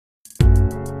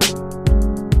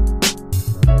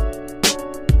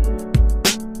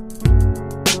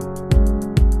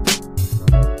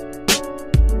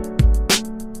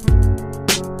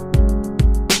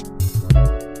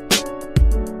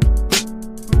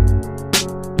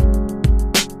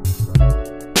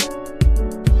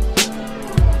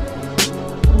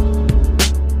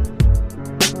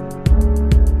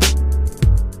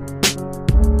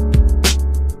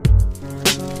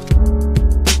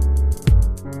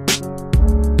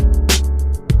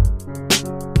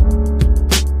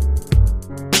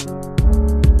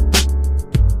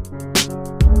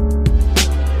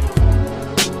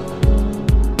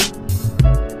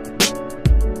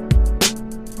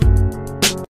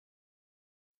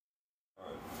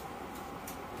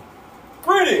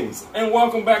Greetings and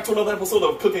welcome back to another episode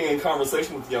of Cooking and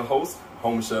Conversation with your host,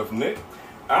 Home Chef Nick.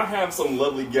 I have some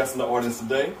lovely guests in the audience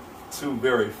today. Two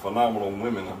very phenomenal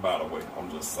women, by the way.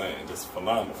 I'm just saying, just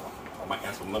phenomenal. I might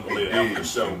ask for a number later after the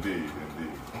show. Indeed.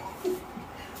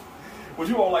 Would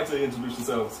you all like to introduce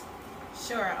yourselves?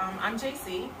 Sure. I'm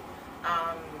JC.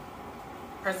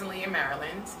 Presently in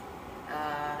Maryland.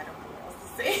 I don't know what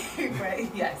else to say,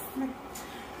 but yes.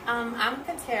 I'm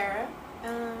Katara.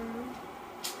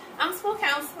 I'm a school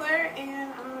counselor,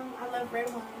 and I love red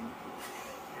wine.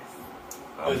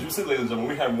 As you see, ladies and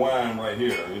gentlemen, we have wine right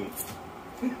here.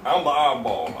 I'm the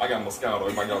oddball. I got Moscato.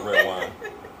 Everybody got red wine.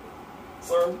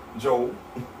 Sir, Joel.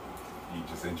 You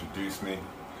just introduced me.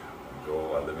 I'm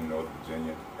Joel. I live in North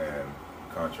Virginia, and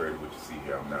contrary to what you see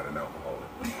here, I'm not an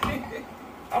alcoholic.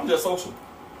 I'm just social.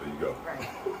 There you go. Right.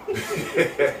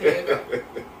 There you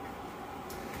go.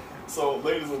 So,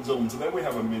 ladies and gentlemen, today we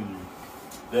have a menu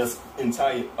that's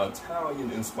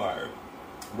Italian inspired.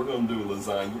 We're going to do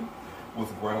lasagna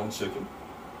with ground chicken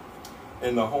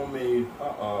and the homemade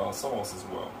sauce as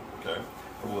well, okay,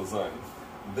 for lasagna.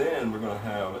 Then we're going to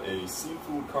have a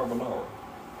seafood carbonara.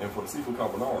 And for the seafood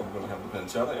carbonara, we're going to have the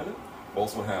pancetta in it. We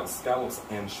also have scallops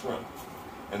and shrimp.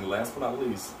 And last but not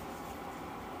least,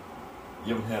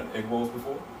 you haven't had egg rolls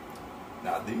before?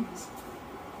 Not these.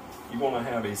 You're going to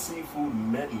have a seafood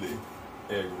medley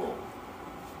egg roll.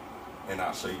 And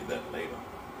I'll show you that later.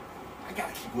 I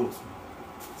got to keep a little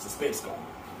suspense going.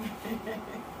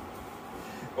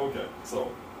 Okay,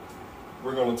 so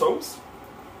we're going to toast.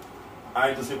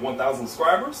 I just hit 1,000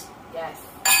 subscribers. Yes.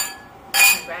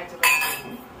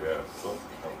 Congratulations. Yeah, so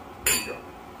there you go.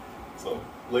 So,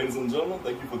 ladies and gentlemen,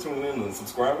 thank you for tuning in and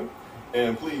subscribing.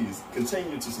 And please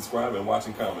continue to subscribe and watch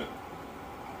and comment.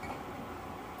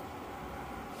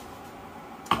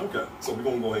 Okay, so we're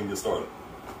going to go ahead and get started.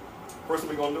 First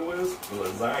thing we're going to do is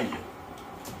lasagna.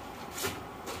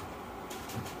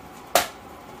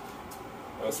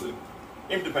 Let's see.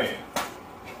 Empty pan.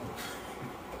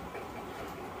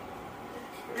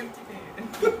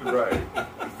 Right.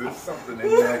 Is there something in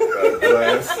that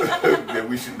glass that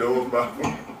we should know about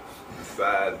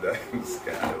besides that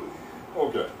Moscato?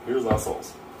 Okay, here's our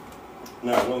sauce.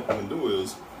 Now, what I'm going to do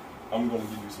is I'm going to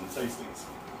give you some tastings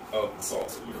of the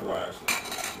sauce. You can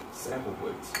actually sample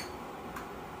plates.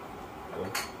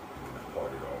 Okay.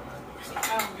 Party all night.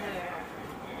 Oh, yeah.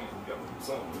 And you got to do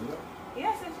something, you know?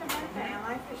 Yes, it's your birthday, and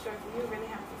life is short, so you really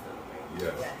have to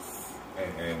celebrate. Yes.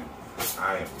 Yes. And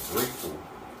I am grateful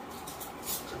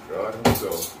to God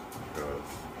Himself because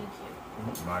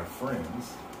Thank you. my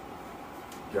friends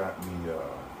got me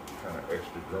kind of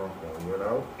extra drunk when we went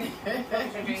out.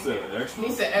 You said extra?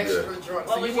 He said extra Yeah. drunk,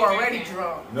 What so was you you were already drinking?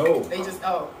 drunk. No. They just,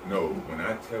 oh. No, when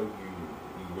I tell you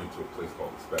we went to a place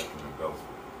called the Spectrum in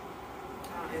Beltsville.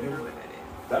 I don't know what that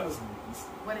is. That is,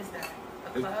 What is that?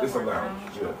 A It's, club it's a or lounge.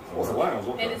 lounge? Yeah. what's a lounge?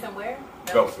 Okay. And it's in where?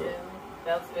 Beltsville.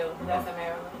 Beltsville. That's in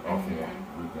Maryland. Off one.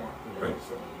 Route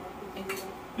 1. Thank you, sir.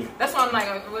 That's why I'm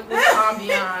like, with this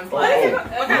ambiance, Oh, like, oh,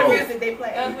 what kind of no. music they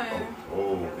play?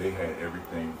 Oh, they had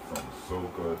everything from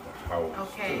soca to house.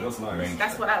 Okay. That's nice. Main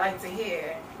That's Street. what I like to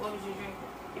hear. What was you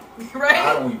drinking? Right?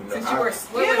 I don't even know. Since you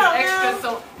were You don't extra, know.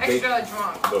 so extra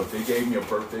drunk. Look, they gave me a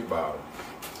birthday bottle.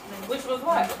 Which was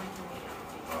what?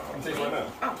 I'm taking right now.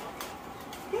 Oh.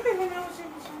 You didn't even know what you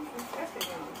was drinking. That's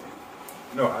the wrong.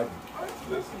 No,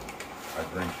 listen, I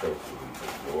drink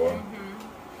socially. Boy,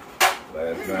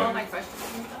 last It smells night. like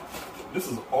vegetables and stuff. This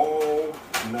is all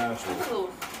natural. Cool.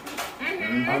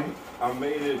 I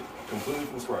made it completely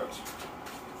from scratch.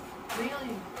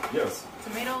 Really? Yes.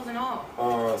 Tomatoes and all.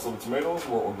 So the tomatoes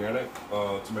were organic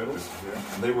tomatoes. This is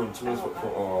here. They were the tomatoes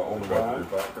on the vine.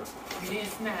 Vodka. You didn't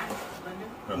snack,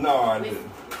 Linda? No, I didn't.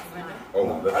 Linda? Oh,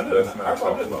 No, I let's didn't. not I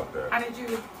talk didn't. about that. How did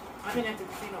you? I've been at the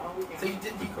casino all weekend. So you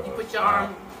did? You Because put your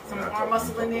arm, some when I arm talk-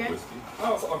 muscle we in talk there? about whiskey,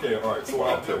 Oh, so, okay, all right. So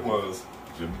what I did was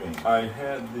Jimmy, I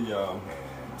had the and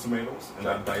tomatoes and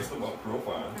I diced them up real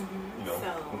fine, you know,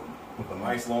 with a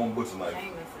nice long butcher knife.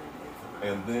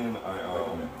 And then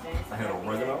I had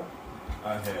oregano,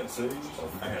 I had sage,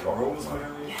 I had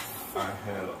rosemary, I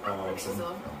had some.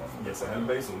 Yes, I had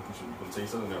basil. You should put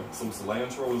taste in there. Some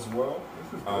cilantro as well.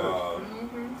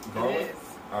 Garlic. It is.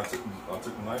 I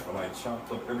took the knife and I chopped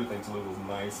up everything till it was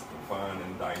nice and fine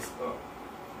and diced up.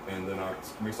 And then I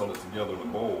mixed all it together in a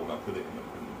bowl and I put it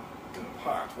in a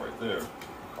pot right there.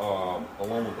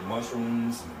 Along with the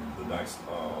mushrooms, the diced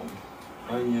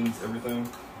onions, everything.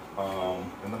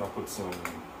 And then I put some,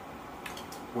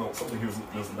 well, something here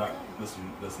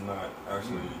that's not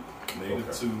actually native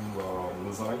to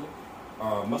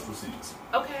lasagna. Mustard seeds.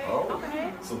 Okay. Oh.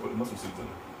 Okay. So put mustard seeds in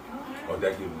it. Oh,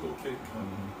 that gives a little kick.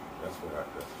 Mm-hmm. That's what I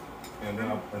got. And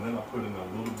then I put in a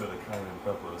little bit of cayenne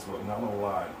pepper as well. Not a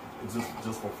lot. It's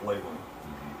just for flavoring.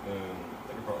 And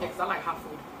I think Yeah, because I like hot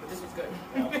food, but this was good.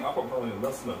 I put probably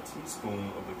less than a teaspoon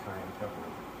of the cayenne pepper.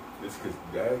 It's because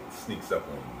that sneaks up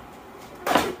on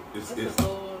you. It's a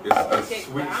Okay,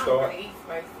 sweet I don't start. really eat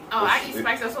spicy. Oh, I eat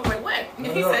spicy. So I was like, what?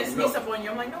 No, He no, said it sneaks no. up on you.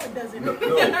 I'm like, no, it doesn't. No,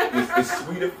 it's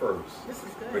sweet at first. This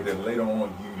is good. But then later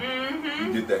on,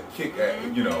 you get that kick at,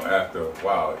 after a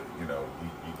while,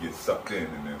 you get sucked in,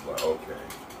 and it's like, okay.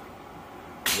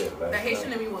 Yeah, The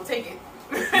Haitian in me will take it.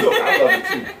 Look, I love it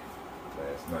too.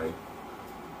 Last night,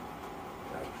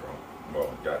 got drunk.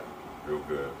 Well, got real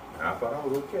good. And I thought I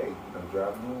was okay,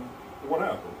 driving home. What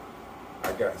happened? I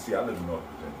live in North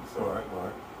Virginia. So,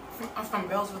 Right. I'm from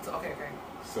Belleville to, okay.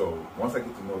 So, once I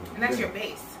get to North Virginia. And that's your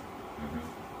base.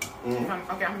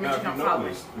 Okay, I'm Now, mentioning I'm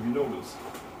following. if you notice,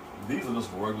 these are just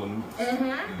regular noodles.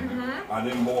 I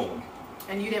didn't boil them.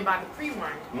 And you didn't buy the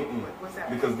pre-one. What's that?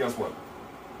 Because guess what?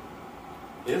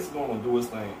 It's going to do its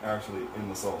thing actually in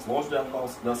the sauce. As long as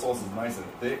that sauce is nice and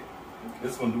thick,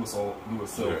 it's going to do itself in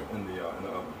the oven.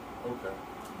 Okay.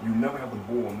 You never have to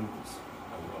boil noodles.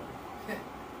 I love it.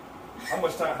 How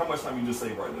much time you just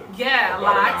save right there? Yeah, a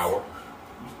About lot. an hour.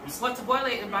 What to boil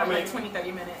it about like 20,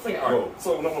 30 minutes. Think, Yeah. all right,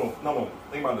 so no.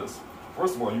 Think about this.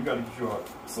 First of all, you got to get you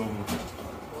some.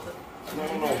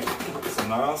 No. Some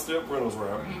non-stick Reynolds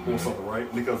wrap or something,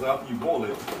 right? Because after you boil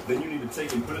it, then you need to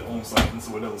take and put it on something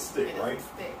so it doesn't stick, It right?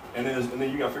 doesn't stick. And then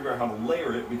you got to figure out how to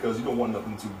layer it because you don't want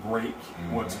nothing to break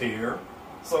or tear.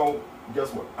 So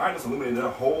guess what? I just eliminated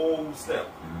that whole step,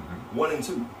 1 and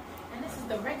 2. And this is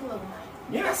the regular one.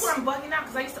 Yes. That's what I'm bugging out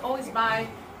because I used to always buy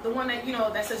the one that,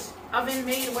 that says oven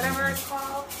made or whatever it's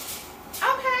called.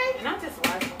 Okay. And I'm just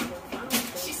watching.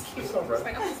 She's cute. It's all right. It's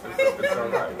like, I'm just It's all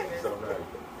right. It's all right.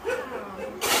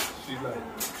 She's like,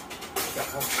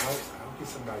 I'll get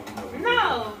somebody.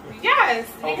 No, yes,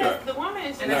 because Okay. the woman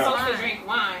should And it's supposed to fine. drink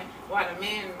wine while the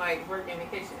men work in the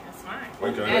kitchen. That's fine.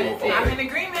 Okay. I'm in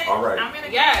agreement. All right. I'm in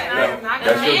agreement. Yeah. I'm not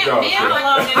That's gonna your job, Men Chef.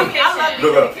 belong in the I love kitchen.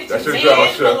 being in Look, the kitchen. that's your Men job,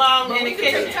 Chef. belong But in the we can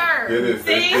take kitchen. turns. It is. See,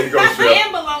 There you go, Chef.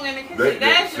 men belong in the kitchen.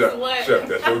 That's just what. Chef,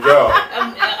 that's your job.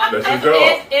 That's your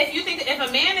job. If you think if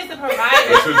a man is the provider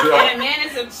That's your job. and a man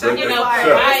is the Chef.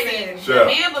 providing, Chef. the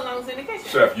man belongs in the kitchen.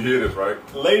 Chef, you hear this, right?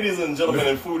 Ladies and gentlemen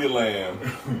in Foodie Land,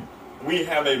 we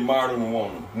have a modern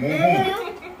woman.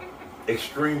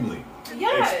 Extremely.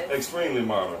 Yes. Extremely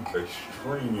modern.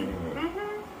 Extremely.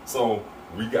 So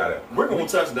We got it. we're going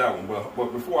to touch that one.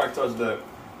 But before I touch that,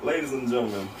 ladies and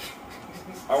gentlemen,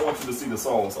 I want you to see the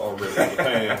sauce already in the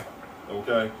pan.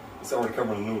 Okay? It's already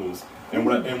covering the noodles. And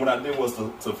what I did was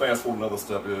to fast forward another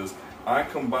step is I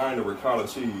combined the ricotta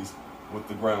cheese with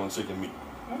the ground chicken meat.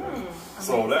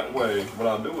 So that way, what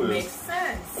I do Makes is,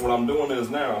 sense. what I'm doing is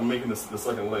now I'm making this the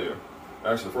second layer.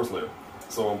 Actually, the first layer.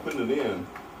 So I'm putting it in,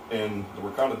 and the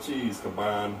ricotta cheese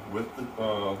combined with the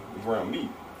ground meat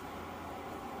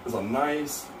is a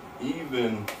nice,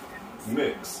 even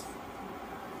mix.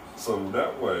 So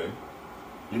that way,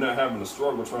 you're not having to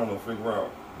struggle trying to figure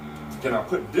out, can I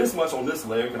put this much on this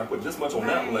layer? Can I put this much on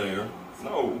that layer?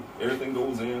 No, everything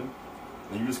goes in,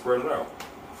 and you just spread it out.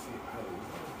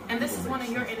 And this is one of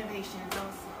your innovations also,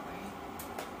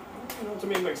 right? You know, to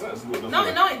me, it makes sense. To do it this No, way.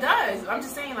 it does. I'm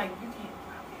just saying, like, you can't.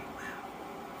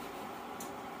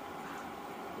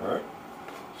 All right.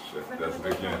 Chef, that's it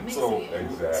again. So,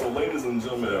 Exactly. so ladies and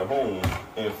gentlemen at home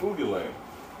and Foodie Land,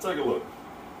 take a look.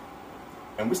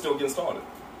 And we're still getting started.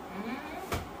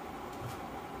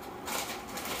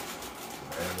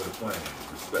 And with a plan.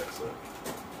 Respect, sir.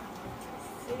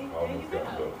 See, there you Almost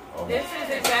got go. low. This is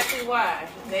exactly why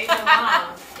they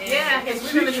belong. Yeah, because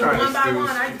we're going to do one by one.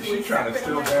 I do She's it trying to separate.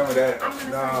 steal I'm like, down with that. I'm gonna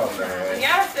No, steal down. man.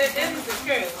 Y'all said this is the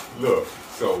truth. Look,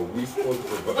 so we supposed to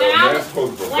provide. When I man's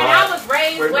supposed to provide. When I was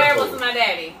raised, Wait, where hold was on. my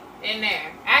daddy? In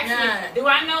there. Actually, Nah. do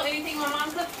I know anything my mom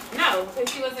cooked? No,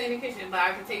 because she wasn't in the kitchen. But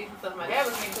I can tell you some stuff my dad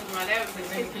was in the kitchen. My dad was in the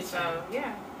kitchen. So,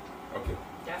 yeah. Okay.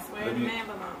 That's where Let the me- man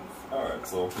belongs. All right,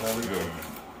 so now we go.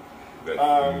 That,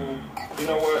 You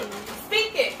know what?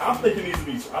 Speak it. I think it needs to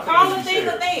be. Call I a think it thing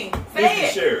needs to a be shared. thing. It needs to Say be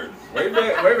it. shared. Wait a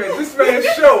minute. This man's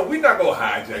show. We're not gonna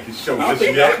hijack his show I just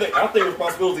think, yet. I think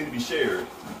responsibility need to be shared.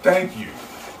 Thank you.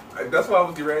 That's why I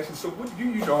was getting asking. So, what do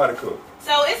you know how to cook?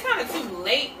 So it's kind of too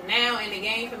late now in the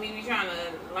game for me to be trying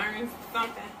to learn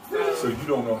something. So you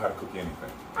don't know how to cook anything.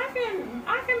 I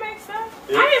can make stuff.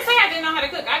 Yeah. I didn't say I didn't know how to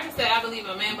cook. I just said I believe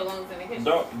a man belongs in the kitchen.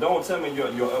 Don't tell me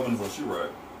your oven's a shoe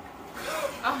rack.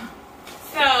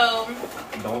 So,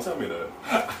 Don't tell me that.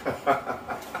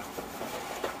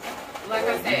 like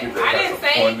I said, you I did didn't have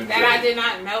say some fun that I today. did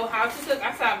not know how to cook.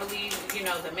 I said I believe,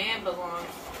 the man belongs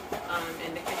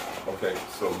in the kitchen. Okay,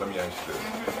 so let me ask you this: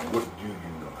 What do you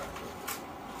know how to cook?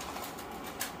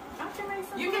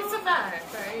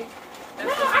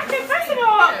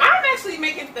 actually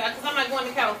making because I'm not going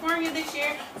to California this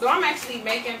year, so I'm actually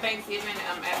making Thanksgiving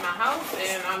at my house,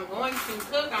 and I'm going to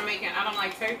cook. I don't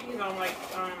like turkeys. I don't like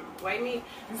white meat,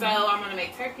 so I'm gonna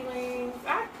make turkey wings.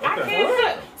 I can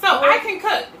cook, so I can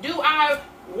cook. Do I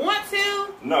want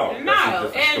to? No.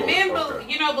 And men,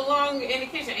 belong in the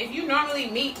kitchen. If you normally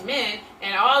meet men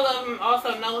and all of them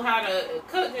also know how to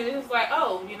cook, and it's like,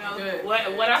 oh,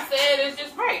 what I said is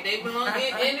just right. They belong in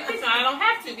the kitchen. I don't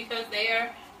have to because they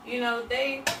are,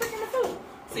 they cooking the food.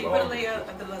 So you put a layer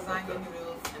of the lasagna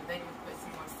noodles, and then you put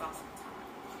some more sauce on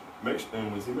top.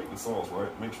 And when you make the sauce,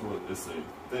 right, make sure it's a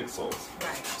thick sauce.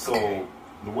 Right. So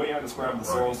the way I described the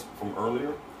sauce from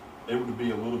earlier, it would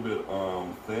be a little bit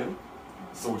thin.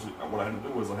 So what I had to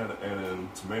do was I had to add in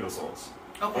tomato sauce.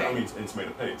 Okay. I mean, and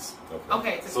tomato paste.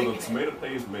 Okay. So the tomato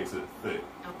paste makes it thick.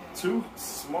 Okay. 2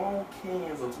 small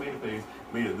cans of tomato paste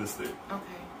made it this thick.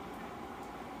 Okay.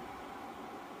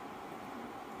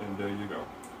 And there you go.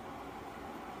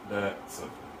 That's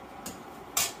simple.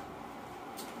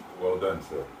 Well done,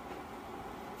 sir.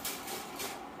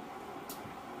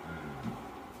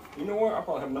 You know what? I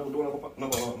probably have never do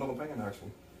another pan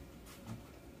actually.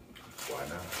 Why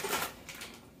not?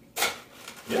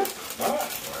 Yeah. All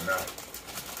right. Why not?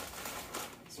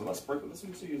 So let's sprinkle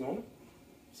some cheese on it.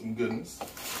 Some goodness.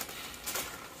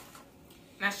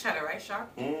 That's cheddar, right, Sharp?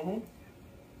 Mm-hmm.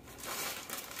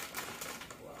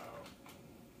 Wow.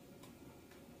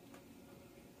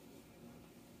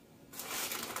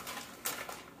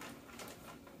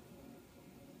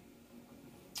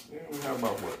 Yeah, we have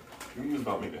about what? We use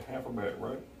about maybe half a bag,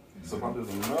 right? So if I did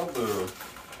another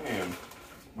pan,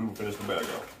 we would finish the bag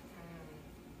out.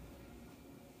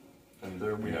 And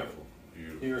there we have it.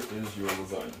 Beautiful. Here is your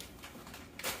lasagna.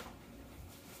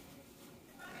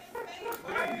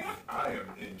 I am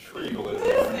intrigued. We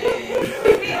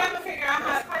have to figure out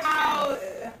how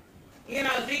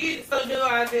do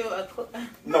I do a clue?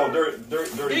 No,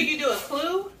 dirty. Do you do a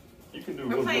clue? You can do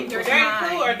We're playing Dirty Dirty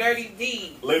clue or dirty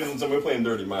deed? Ladies and gentlemen, we're playing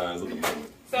Dirty Minds at the moment.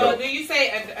 So do you say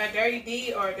a dirty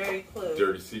deed or a dirty clue?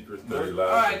 Dirty secrets, dirty All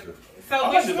lies. right. So I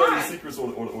like which the one? dirty secrets or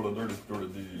the dirty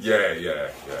deeds. Yeah.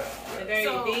 The dirty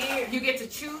So deed? you get to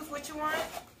choose what you want?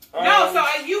 No, so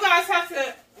you guys have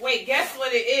to guess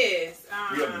what it is.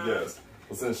 You have to guess.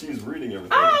 But since she's reading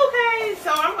everything. Oh, okay.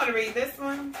 So I'm gonna read this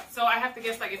one. So I have to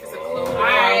guess like if it's a clue. All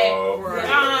right.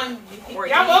 Or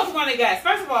Y'all both want to guess.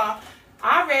 First of all,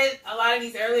 I read a lot of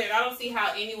these earlier, and I don't see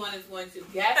how anyone is going to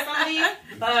guess on these,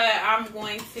 but I'm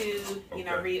going to,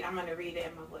 read. I'm going to read it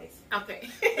in my voice. Okay.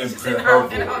 And Just in her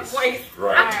voice.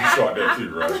 Right. Alright. You saw that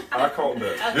too, right? I caught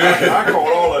that. Okay. I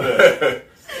caught all of that.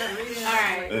 All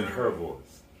right. In her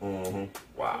voice. Mm-hmm.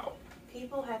 Wow.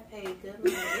 People have paid good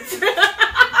money.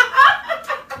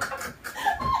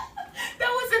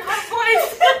 That was in her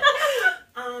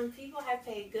voice. People have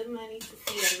paid good money to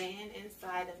see a man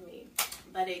inside of me,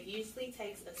 but it usually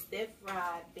takes a stiff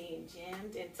rod being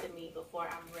jammed into me before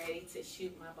I'm ready to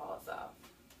shoot my balls off.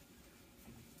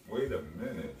 Wait a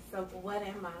minute. So what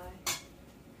am I?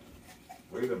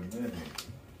 Wait a minute.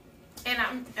 And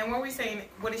what were we saying?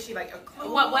 What is she like? A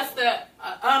clue? What's the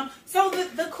so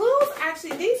the clues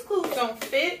actually, these clues don't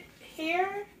fit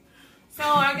here. So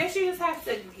I guess you just have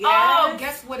to guess. Oh,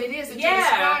 guess what it is that you're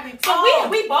describing. So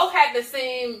we both had the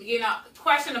same,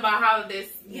 question about how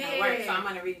this works. So I'm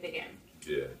gonna read it again.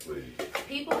 Yeah, please.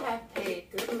 People have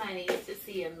paid good money to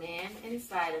see a man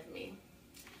inside of me,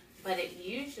 but it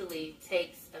usually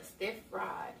takes a stiff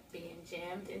rod being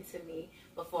jammed into me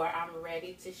before I'm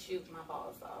ready to shoot my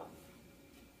balls off.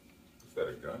 Is that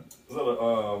a gun? Is that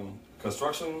a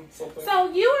construction something?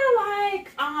 So you are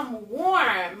like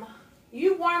warm.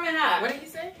 You warming up. What did you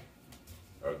say?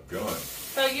 A gun.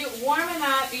 So you warming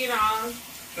up, Is it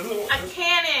A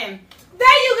cannon.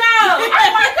 There you go. Oh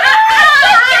my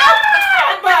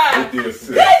God. With the assist.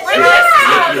 Good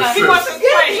job. With the He wants assist. to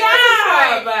good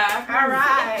job. All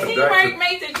right. Teamwork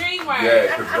makes the dream work.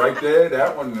 Yeah, because right there,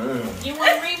 that one. You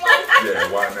want to read one? Yeah,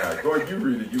 why not? Go ahead, you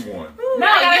read it. You want. No,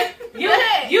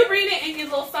 you read it in your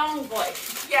little song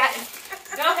voice. Yes.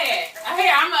 Go ahead.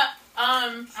 Here,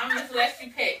 I'm just let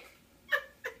you pick.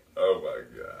 Oh my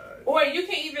God. Or you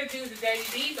can either do the dirty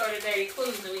deeds or the dirty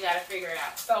clues, and we gotta figure it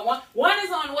out. So one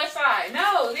is on which side?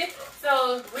 No,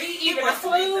 so read either the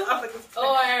clue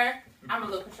or I'm a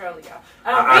little controlling y'all.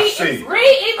 I see.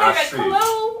 Read either I the see.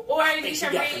 clue or you She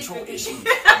can got read control the issues.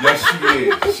 Yes, she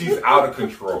is. She's out of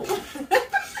control.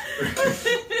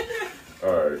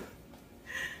 All right.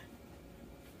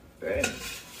 Dang.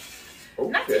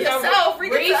 Not to Okay. yourself.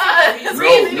 Read it Read to us.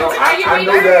 No, Are you I reading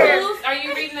know the that. clues? Are you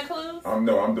reading the clues?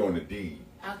 No, I'm doing the deed.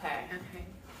 Okay.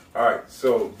 All right,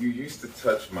 so you used to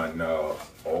touch my knobs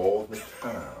all the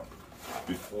time.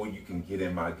 before you can get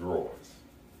in my drawers.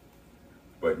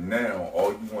 But now,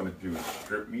 all you want to do is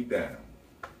strip me down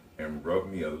and rub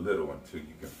me a little until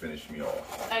you can finish me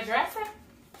off. A dresser?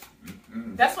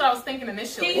 That's what I was thinking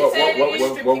initially. Well,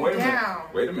 Strip wait you down.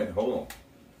 Wait a minute, hold on.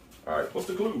 All right, What's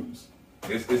the clues?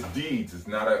 it's deeds. It's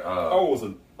not a.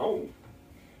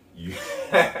 You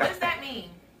What does that mean?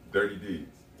 dirty deeds.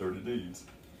 Dirty deeds.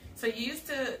 So you used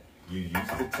to. You used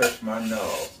to touch my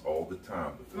knobs all the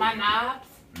time. My knobs?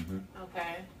 Mm-hmm.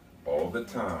 Okay. All the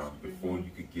time before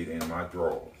you could get in my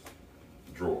drawers.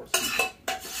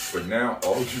 But now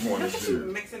all you want to do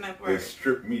Mixing up is words.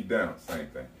 strip me down. Same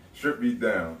thing. Strip me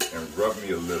down and rub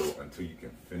me a little until you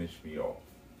can finish me off.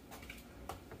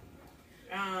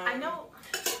 I know.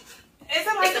 Is it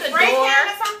like Is it a a spray door? can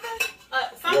or something?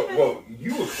 Something? Well,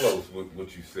 you were close with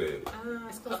what you said.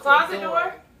 A closet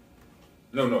door?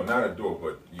 No, not a door,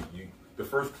 but you. The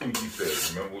first clue you said.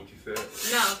 Remember what you said?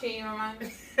 No, can you remind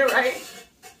me? Right?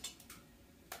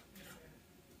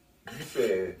 You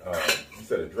said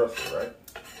a dresser, right?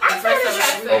 I said a Dresser.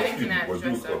 dresser. Excuse me. Looking at Well, you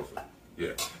were dresser. closer.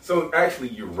 Yeah. So actually,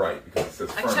 you're right because it says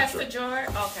A furniture. chest of drawer?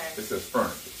 Okay. It says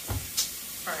furniture.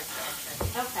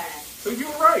 Furniture. Okay. So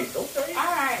you're right. Okay. All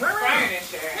right.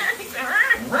 Furniture.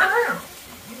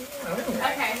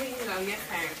 Okay, here you go. Yes,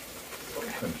 sir. So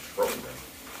controlling.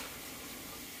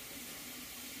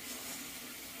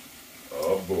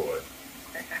 Oh boy.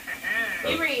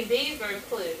 You read these or the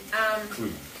clues?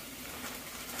 Clues.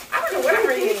 I don't know what I'm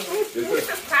reading. It It's says,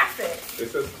 just plastic. it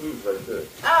says clues right there.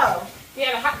 Oh.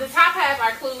 Yeah, the top half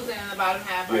are clues and the bottom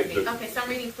half are Yeah, things. Okay, so I'm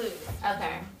reading clues.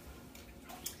 Okay.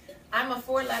 I'm a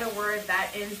 4-letter word that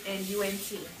ends in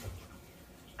UNT.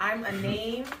 I'm a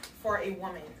name for a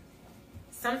woman.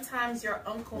 Sometimes your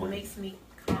uncle makes me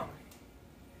come.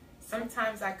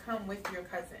 Sometimes I come with your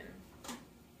cousin.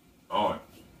 On.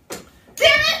 Damn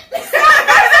it! I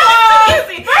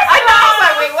know. I was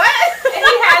like, wait, what? And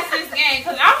he has this game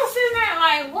because I was sitting there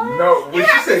like, what? No, when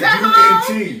have she to said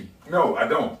say UNT. No, I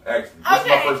don't actually. This is Okay.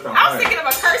 my first time. I was playing. thinking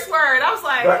of a curse word. I was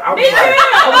like, But I was Me like, too. I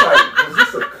was like, was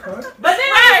this a cunt? But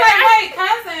then I was like, wait,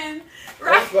 cousin. I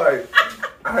was like,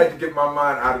 I had to get my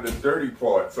mind out of the dirty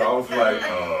part, so I was like,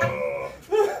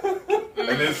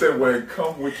 and then said, when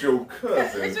come with your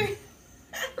cousin.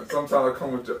 Sometimes I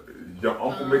come with your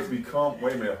uncle makes me come.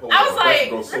 Wait a minute, hold I on. was That like, can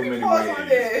go so let me many pause ways. on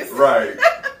this. Right.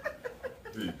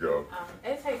 There you go.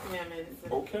 It takes me a minute to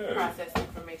Okay. process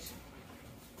information.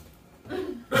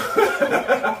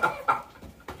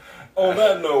 On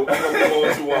that note, we're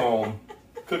going to move on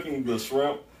to cooking the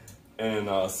shrimp and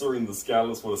serving the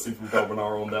scallops for the seafood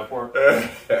carbonara on that part.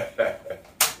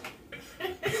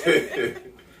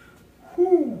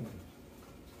 Whew.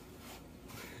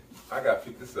 I got to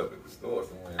pick this up at the store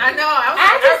somewhere. I know.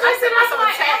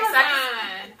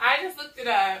 I just looked it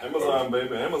up. Amazon,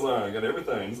 baby. Amazon got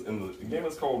everything. And the game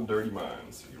is called Dirty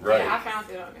Minds. Right. Yeah, I found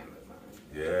it on Amazon.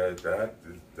 Yeah, that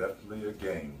is definitely a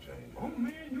game changer. Oh,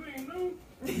 man, you ain't know.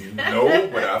 No,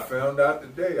 but I found out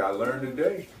today. I learned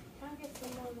today. Can I get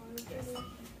some more ones?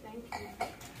 Thank you.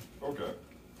 Okay.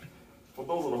 For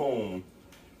those at home,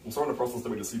 I'm starting the process to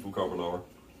make the seafood carbonara.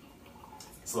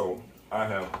 So I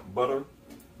have butter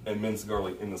and minced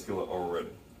garlic in the skillet already.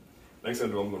 Next thing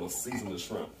I do, I'm going to season the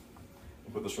shrimp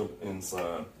and put the shrimp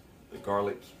inside the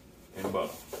garlic and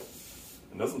butter.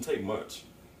 It doesn't take much.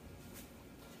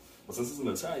 But since it's an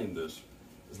Italian dish,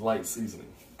 it's light seasoning.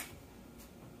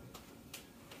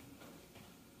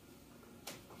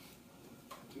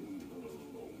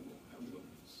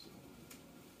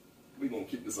 We're going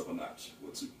to kick this up a notch.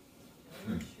 What's it?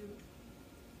 Yeah,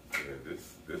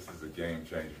 this is a game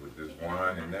changer with this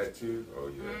wine and that too. Oh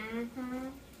yeah. Mm-hmm.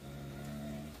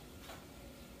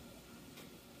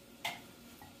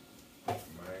 I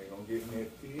ain't gonna get me a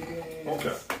feeling.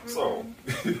 Okay, so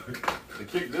to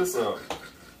kick this up,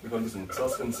 we're going to do some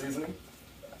Tuscan seasoning.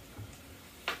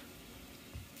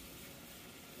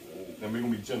 And we're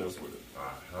going to be generous with it.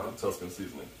 Tuscan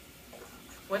seasoning.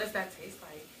 What does that taste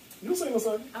like? You say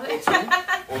Lasagna? Okay.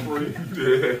 Or three.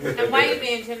 And why are you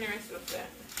being generous with that?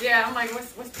 Yeah, I'm like,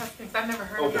 what's Tuscan? I've never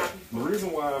heard of Okay, that the before.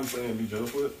 reason why I'm saying be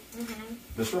generous with it,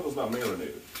 the shrimp is not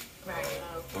marinated, Right.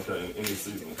 okay, in any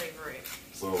seasoning. Flavor it.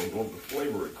 So in order to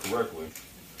flavor it correctly,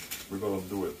 we're going to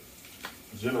do it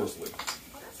generously.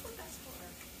 Oh, that's what that's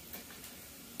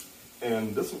for.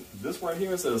 And this right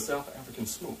here says South African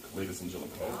smoke, ladies and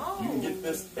gentlemen. Oh. You can get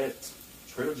this at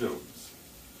Trader Joe's.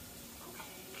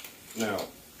 Now,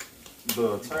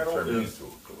 the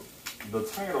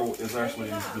title is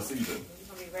actually deceiving.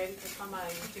 ready for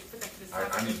somebody.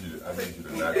 I need you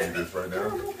to not do this right now.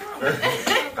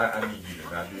 I need you to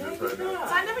not do this right now.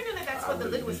 So I never knew that that's what the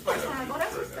lid was for. So I'm like, oh,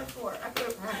 that's what that's for. I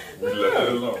could have. We left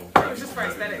it alone. Just for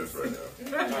aesthetics.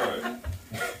 Alright.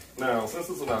 Now, since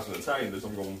this is not an Italian dish,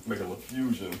 I'm going to make a little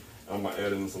fusion. I'm going to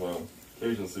add in some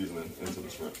Cajun seasoning into the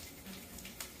shrimp.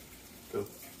 Because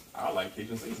I like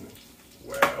Cajun seasoning.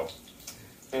 Wow.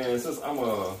 And since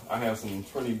I have some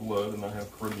Trini blood and I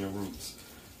have Caribbean roots,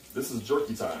 this is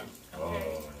jerky time.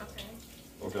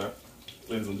 Okay?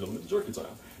 Ladies and gentlemen, jerky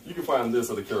time. You can find this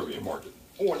at a Caribbean market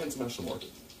or an international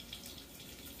market.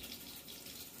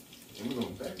 And we're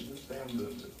going to back this down a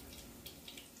little bit.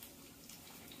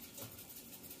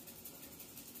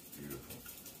 Beautiful.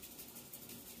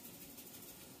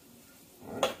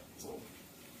 Alright, so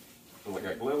when I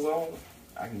got gloves on,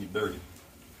 I can get dirty.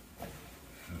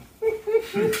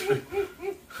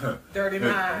 Dirty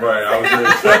mind. Right, I was going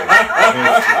to say,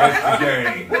 that's the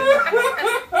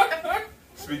game.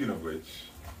 Speaking of which,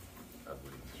 I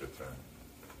believe it's your turn.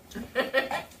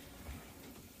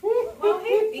 Well,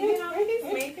 he's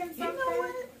making something. You know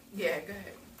what? Yeah, go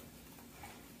ahead.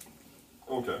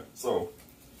 Okay, so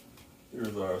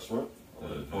here's our shrimp.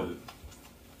 Right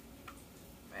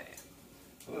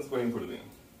So let's go ahead and put it in.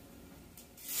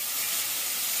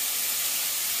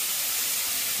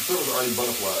 The shrimp is already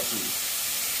butterflied too.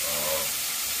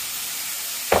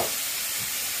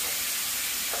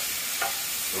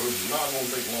 So it's not going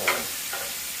to take long.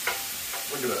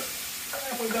 Look at that.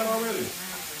 Halfway done already.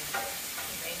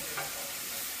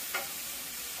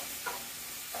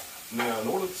 Now, in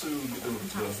order to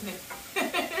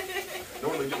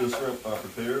get the shrimp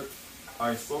prepared,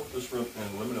 I soak the shrimp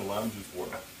in lemon and lime juice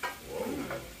water.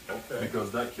 Whoa. Okay.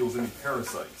 Because that kills any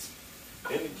parasites.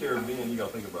 In the Caribbean, you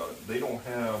gotta think about it. They don't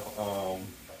have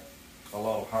a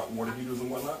lot of hot water heaters and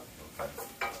whatnot.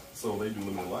 So they do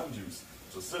lemon and lime juice,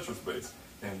 which is citrus based,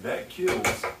 and that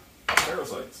kills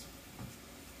parasites.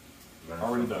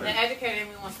 Already done. The educator in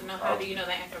me wants to know, how do you know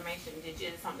that information? Did you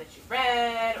something that you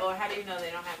read, or how do you know they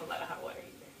don't have a lot of hot water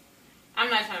heaters? I'm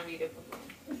not trying to be difficult.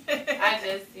 I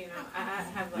just, I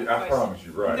have like I promise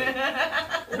you, right.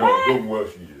 What? No, good well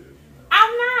she is.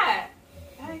 I'm not.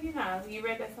 You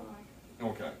read that somewhere.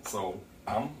 Okay, so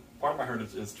part of my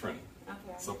heritage is Trini.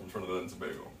 Okay. So from Trinidad and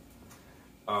Tobago.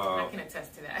 I can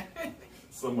attest to that.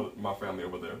 Some of my family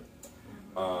over there,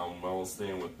 when I was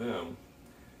staying with them,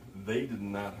 they did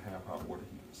not have hot water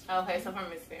heaters. Okay, so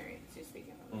from experience, you're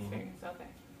speaking from experience. Okay.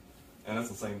 And that's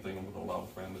the same thing with a lot of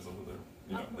families over there.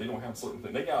 They don't have certain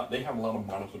things. They have a lot of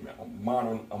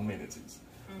modern amenities,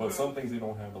 but some things they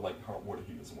don't have, like hot water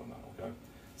heaters and whatnot. Okay,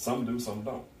 some do, some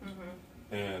don't.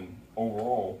 And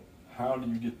overall, how do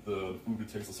you get the food to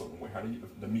taste a certain way? How do you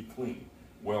get the meat clean?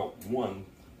 Well, one,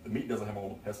 the meat doesn't have all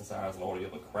the pesticides and all the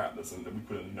other crap that we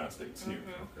put in the United States here.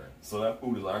 Okay. So that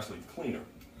food is actually cleaner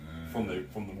from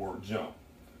the word jump.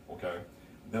 Okay.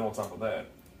 Then on top of that,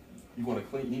 you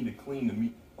need to clean the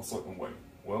meat a certain way.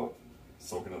 Well,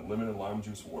 soak it in lemon and lime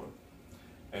juice water,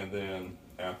 and then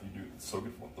after you soak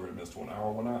it for 30 minutes to an hour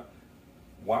or whatnot,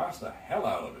 wash the hell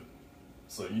out of it,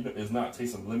 so it's not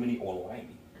tasting lemony or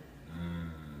limey.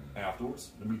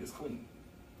 Afterwards, the meat is clean.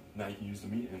 Now you can use the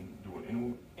meat and do it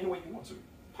any way you want to.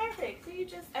 Perfect. So you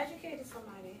just educated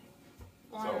somebody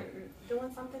on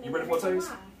doing something. You ready for a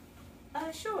taste?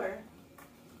 Sure.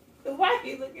 Why are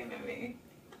you looking at me?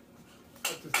 I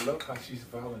just love how she's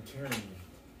volunteering.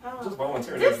 Just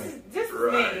volunteering. This is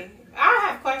me. I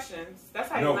have questions. That's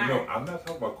how you learn. No, I'm not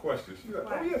talking about questions. She's like,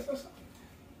 oh yes, that's.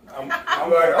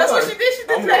 That's what she did. She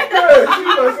did that.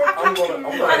 I'm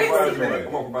gonna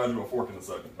provide you a fork in a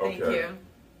second. Thank you.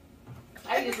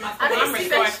 I use my I phone. I'm didn't see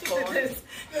that she resourceful. did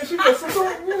this. He was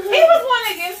one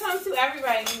that gives some to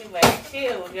everybody anyway.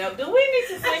 Chill, yo. Do we need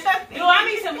to switch? Do I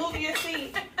need to move your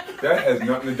seat? That has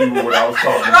nothing to do with what I was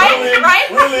talking about. Right?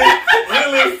 Really?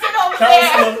 Sit over there.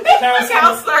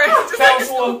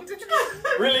 Counselor.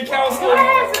 Really, counselor?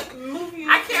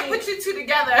 I can't put you two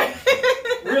together.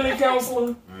 Really,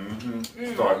 counselor?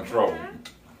 Starting trouble.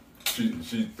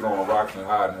 She throwing rocks and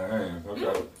hiding her hands.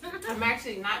 Okay. I'm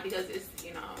actually not, because it's,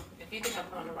 if you think I'm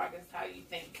putting on the rock, it's how you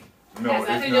think. No, it has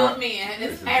nothing to do with me, and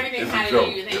it's everything how to do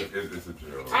you think. It's a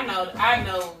joke. I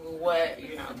know what,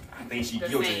 I think she's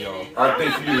guilty, y'all. I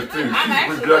think she is too.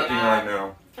 I'm She's projecting right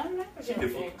now. I'm not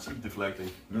projecting. She's deflecting.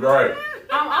 Right.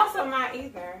 I'm also not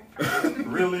either.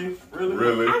 Really?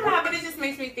 I'm not, but it just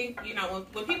makes me think,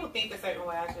 when people think a certain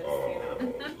way, I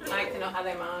just, like to know how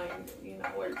their mind,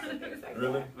 works and things like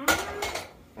Really? that.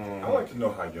 I like to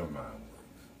know how your mind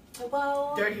works.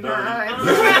 Well, Dirty mind.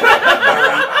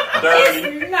 Dirty.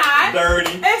 It's not.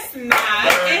 Dirty. It's not.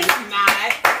 Dirty. It's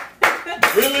not.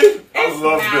 Really? I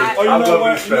love this. Oh, you I know love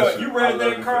what? this You know what? special. You I read love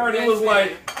that this card. It was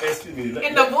like, excuse me.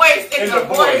 In the voice. In the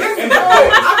voice. In the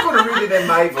voice. I'm going to read it in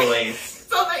my voice.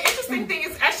 So the interesting thing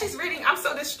is, as she's reading, I'm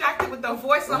so distracted with the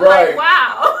voice. I'm Right. like,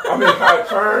 wow. I mean, how it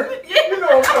turned. Yeah. You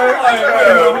know what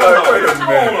I'm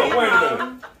saying? Wait a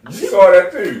minute. You saw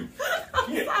that too.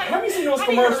 Yeah. Have you seen those I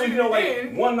need to commercials? read You know, like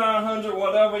it. 1-900,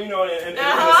 whatever. You know, and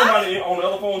Uh-huh. somebody on the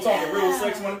other phone talking real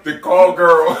sex money. The call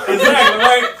girl. Exactly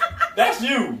right. That's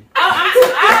you. So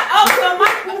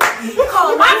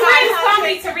my friends call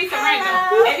me Teresa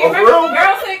Randall. And you Oh, remember really?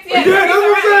 Girl 6? Yeah, Yeah, that's Teresa what I'm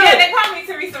saying. Randall. Yeah, they call me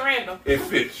Teresa Randall. It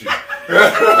fits you.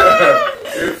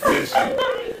 It fits you.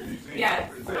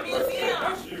 Yes.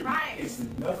 Museum. Right. It's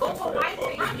nothing Go to a but wine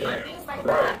fucking tasting, jam. things like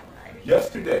Right. that.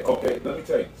 Yesterday, okay, let me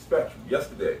tell you, Spectrum,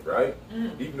 yesterday, right?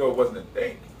 Even though it wasn't a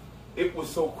thing, it was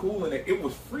so cool and it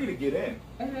was free to get in.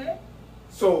 Mm-hmm.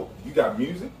 So you got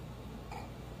music,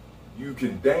 you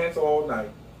can dance all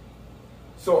night.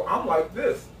 So I'm like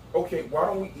this, okay, why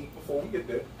don't we eat before we get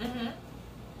there? Mm-hmm.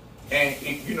 And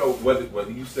if, you know, whether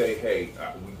you say, hey,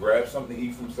 we grab something to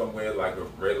eat from somewhere like a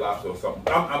Red Lobster or something,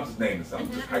 I'm just naming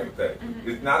something, just hypothetically.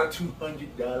 It's not a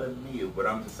 $200 meal, but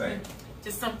I'm just saying,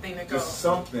 Just something to go. just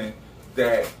something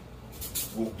that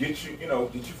will get you, get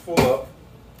you full up.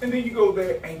 And then you go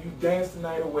there and you dance the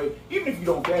night away. Even if you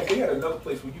don't dance, they had another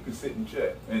place where you can sit and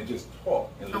chat and just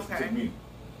talk and listen to music.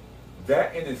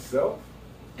 That in itself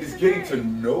is getting to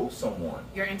know someone.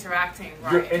 You're interacting,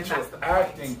 right? You're and that's the point.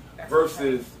 interacting That's the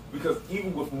versus, point. because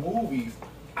even with movies,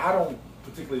 I don't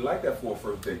particularly like that for a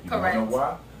first date. You Correct. know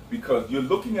why? Because you're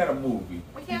looking at a movie,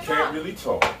 We you can't can't talk. really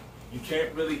talk, you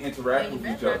can't really interact And you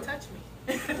with each better other. not touch me.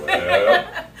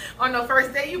 Well, On the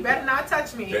first day, you better not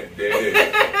touch me. there it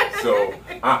is. So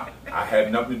I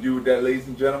had nothing to do with that, ladies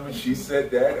and gentlemen. She said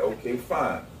that. Okay,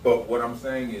 fine. But what I'm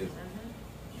saying is,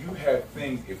 you have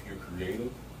things. If you're creative,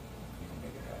 you can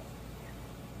make it happen.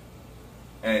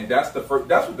 And that's the first.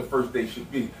 That's what the first date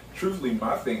should be. Truthfully,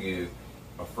 my thing is,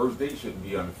 a first date shouldn't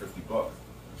be under $50. It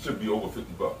should be over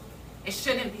 $50. It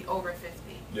shouldn't be over 50.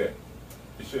 Yeah,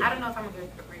 it should. I don't know if I'm going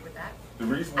to agree with that. The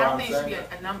reason I why don't I'm think it should saying be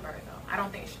that, a number, though. I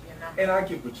don't think it should be a number. and I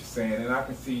get what you're saying, and I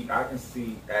can see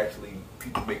actually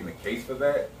people making a case for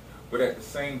that. But at the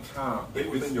same time, They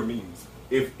within your means.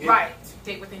 if it, Right.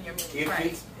 Date within your means. if Right.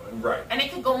 it's right. And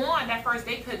it could go on. That first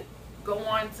date could go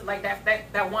on to like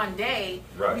that one day.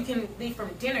 Right. You can leave from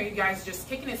dinner. You guys are just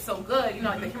kicking it so good. You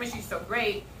know, the chemistry's so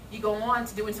great. You go on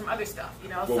to doing some other stuff. You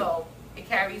know, Well, so it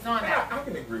carries on. And I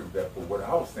can agree with that, but what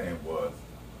I was saying was,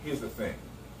 here's the thing.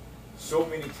 So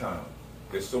many times,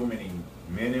 there's so many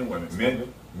men and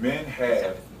women. Men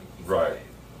have, right.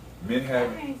 Men have,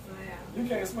 You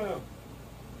can't smell.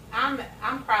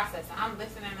 I'm processing. I'm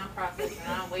listening. I'm processing.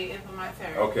 I'm waiting for my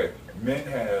turn. okay, men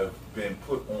have been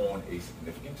put on a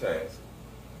significant task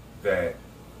that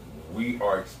we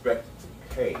are expected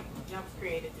to pay, Jumps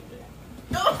created to do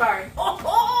that. Oh, sorry.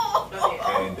 Go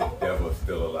ahead. and the devil is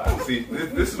still alive. See,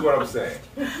 this is what I'm saying.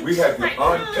 We have the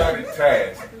uncharted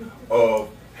task of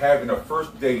having a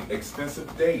first date,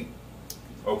 expensive date,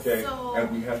 okay? So- And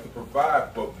we have to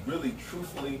provide, but really,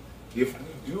 truthfully, if we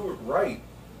do it right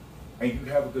and you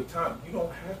have a good time, you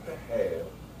don't have to have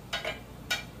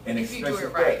an If you do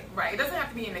expensive it right, date. right. It doesn't have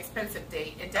to be an expensive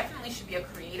date. It definitely should be a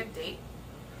creative date.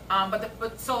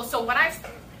 So what I've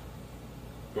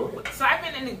Go ahead. So I've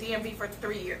been in the DMV for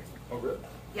 3 years. Oh, really?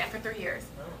 Yeah, for 3 years.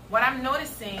 What I'm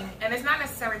noticing, and it's not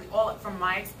necessarily all from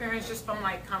my experience, just from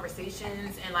like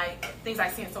conversations and like things I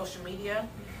see on social media,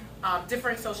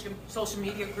 different social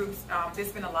media groups.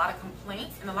 There's been a lot of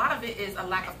complaints, and a lot of it is a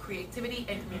lack of creativity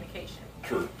and communication.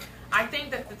 True. I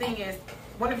think that the thing is,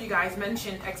 one of you guys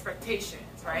mentioned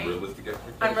expectations, right? Realistic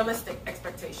expectations. Unrealistic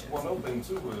expectations. Well, another thing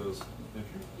too is if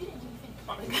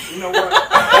you know what?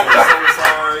 I'm so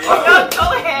sorry. Go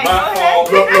ahead. My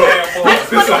Go ahead. fault. Look,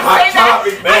 this is a hot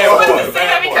topic. I Man, just wanted boy. to say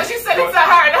that because you said it to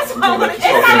her. That's why I wanted to It's all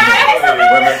say that.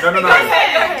 right. No. Go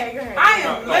ahead. Go ahead. I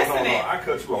am No, listening. I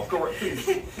cut you off. Go ahead,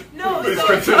 please. No, Please so,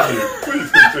 continue.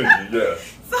 Please continue. Yeah.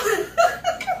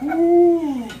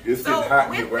 Ooh, it's so getting hot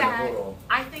in here. with Wait a that, minute, hold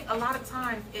I think a lot of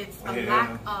times it's a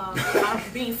Yeah. lack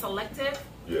of being selective,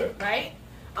 on. Yeah. right?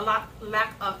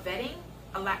 Lack of vetting,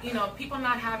 people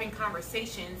not having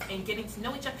conversations and getting to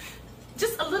know each other.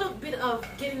 Just a little bit of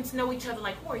getting to know each other,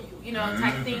 like who are you,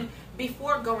 type thing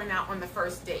before going out on the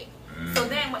first date. So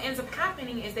then what ends up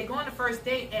happening is they go on the first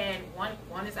date and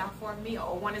one is out for a meal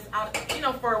or one is out,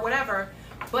 for whatever.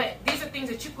 But these are things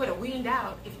that you could have weaned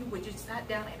out if you would just sat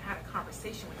down and had a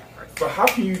conversation with that person. But how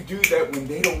can you do that when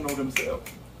they don't know themselves?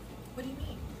 What do you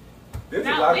mean? There's a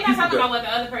No, lot we're of not people talking that. about what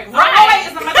the other person. Right. Oh, wait,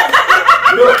 it's my turn.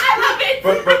 Look, I love it.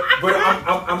 but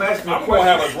I'm asking a I'm gonna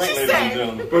have question. a drink She later. said, and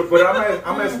gentlemen. But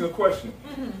I'm asking a question.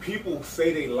 People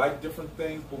say they like different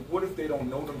things, but what if they don't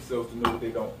know themselves to know what they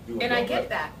don't do? And I don't get like?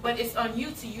 that, but it's on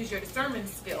you to use your discernment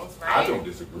skills, right? I don't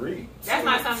disagree. That's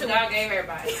not something God gave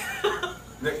everybody.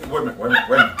 Wait a minute.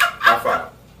 High five.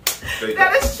 There you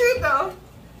That go. is true, though.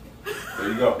 There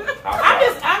you go. High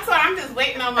five. I'm sorry, I'm just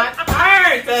waiting on my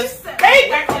turn to speak.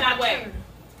 I cannot wait.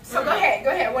 So go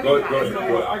ahead. What do Go you ahead. You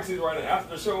know what? I can see right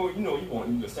after the show, you want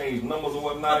you to exchange numbers or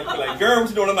whatnot. You be like, girl, what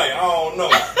you doing tonight? I don't know.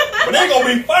 But they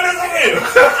gonna be fun as hell.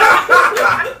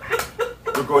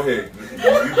 But go ahead. You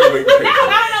can wait. I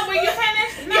don't know. Were you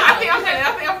finished? No, I think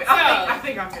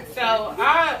I'm finished.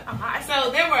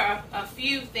 So there were a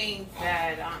few things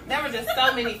that there were just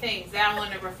so many things that I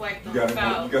want to reflect on.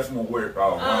 You got some more work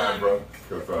wine, bro.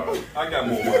 Because I got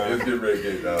more let's wine. get ready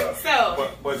to get.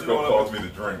 But It's you know gonna what? cause me to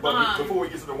drink. But before we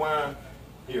get to the wine,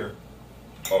 here,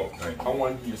 Oh, thank you. I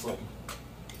want to give you something.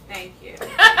 Thank you.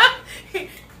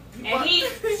 And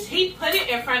he put it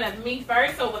in front of me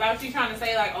first, so without you trying to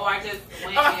say like, oh, I just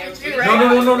went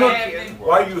and No. grabbed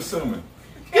Why are you assuming?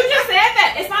 You just said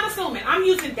that. It's not assuming. I'm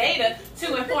using data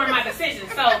to inform my decision.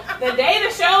 So the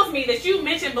data shows me that you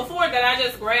mentioned before that I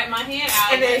just grabbed my hand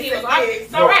out and then he was like,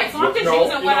 so right. So I'm just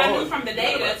using what I knew from the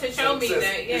data to show me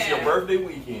that, yeah. It's your birthday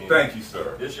weekend. Thank you,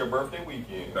 sir. It's your birthday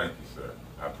weekend. Thank you, sir.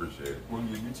 I appreciate it. We'll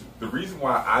give you two. The reason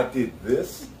why I did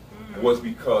this was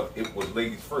because it was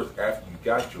ladies first after you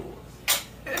got yours.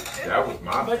 That was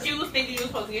my But you was thinking you were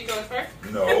supposed to get yours first?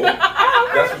 No.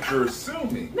 That's what you're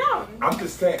assuming. No. I'm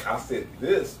just saying, I said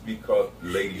this because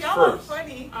ladies Y'all are first.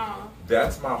 funny.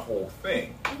 That's my whole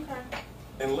thing. Okay.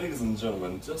 And ladies and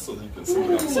gentlemen, just so that you can see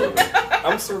what I'm serving,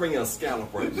 I'm serving a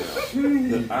scallop right now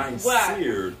that I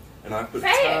seared and I put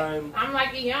Say thyme. it. I'm like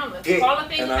Iyanla. It- Call a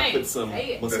thing and a I name. put some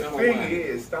Say it. The Lasagna thing wine.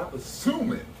 is, stop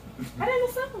assuming. I didn't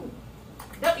assume.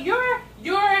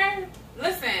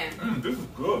 Listen. This is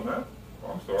good, man.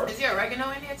 Oh, I'm sorry. Is there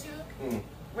oregano in there too?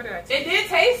 What did I It did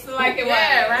taste like it was.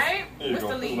 Yeah, right? Here you What's go.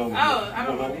 the leaf? Put it on Oh, the- I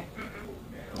don't put it want on it.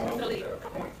 Well, Delete.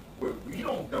 you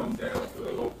don't dumb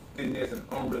down, and there's an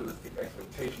unrealistic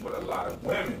expectation with a lot of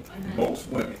women, most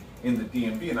women in the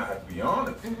DMV, and I have to be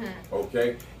honest,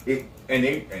 okay? And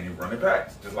they run it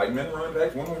backs, just like men run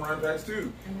backs, women run backs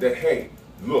too. That hey,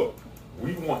 look,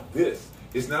 we want this.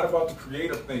 It's not about the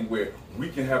creative thing where we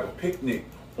can have a picnic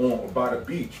by the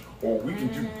beach, or we can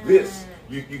do this.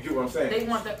 You get what I'm saying? They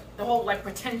want the whole like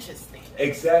pretentious thing.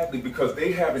 Exactly, because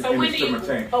they have an So when image do to you?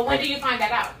 maintain. But when do you find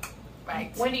that out?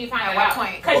 Right. When do you find At that what out?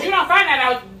 point? Because you don't find that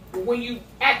out when you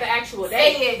at the actual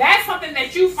Say date. it. That's something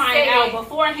that you find Say out it.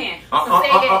 beforehand.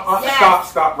 Yes.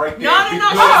 Stop right there.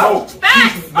 No.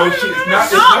 Facts. No, shit. It's not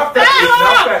fact. facts. It's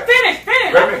not fact. Finish.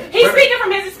 Wait a minute, He's wait a speaking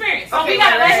from his experience, so Okay, we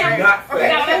gotta let It's him. not We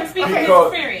gotta let him fact. speak from his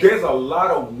Because experience. there's a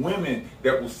lot of women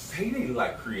that will say they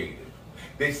like creative.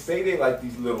 They say they like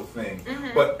these little things.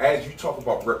 But as you talk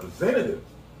about representatives,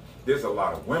 there's a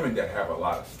lot of women that have a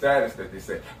lot of status that they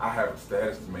say, I have a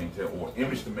status to maintain or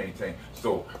image to maintain.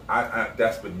 So I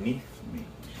that's beneath me.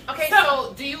 Okay,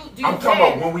 so do you I'm talking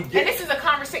about when we get. and this is a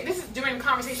conversation. This is during the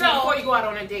conversation So- before you go out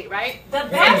on a date, right? The Do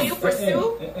best, you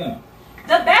pursue?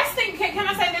 the best thing. Can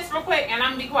I say this real quick? And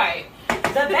I'm gonna be quiet.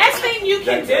 The best thing you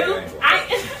can do.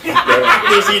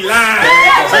 She lied.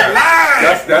 That's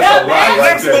a lie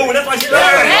right there. That's why she The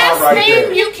lied. best right thing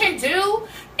there. you can do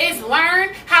is learn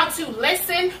how to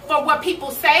listen for what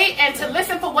people say and to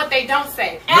listen for what they don't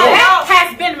say. And No. that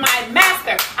has been my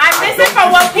master. I listen don't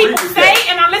for what disagree people with say that.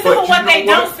 and I listen But for you what know they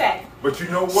what? don't say. But you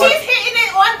know what? She's hitting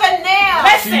it on the nail.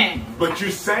 Listen. But you're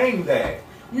saying that.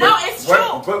 No, But- it's wait-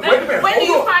 true. But wait a minute. When do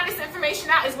you hold on. find this information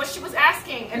out is what she was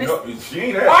asking. And it's No, she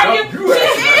ain't Are asking. you- You she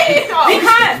asking that. is, though.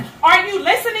 Because are you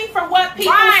listening for what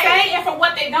people Right. say and for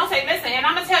what they don't say? Listen, and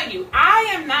I'm gonna tell you,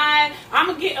 I'm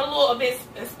gonna get a little bit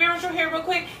spiritual here real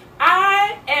quick.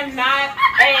 I am not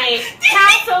a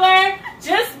counselor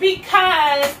just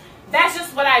because that's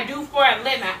just what I do for a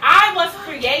living. I was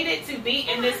created to be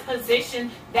in this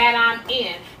position that I'm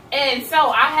in. And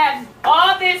so I have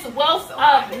all this wealth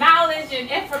of knowledge and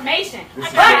information. This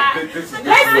is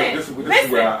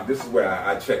where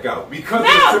I check out because of the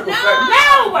No, simple fact.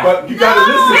 no. But you gotta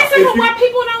listen. Listen If for you- what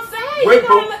people don't say. Wait, You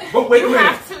gotta but wait a You minute.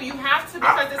 have to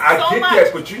because it's I so get much.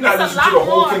 that, but you're not It's a listening to the lot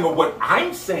whole more. thing of what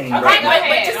I'm saying Okay, right go now.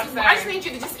 ahead. I'm sorry. I just need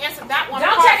you to just answer that one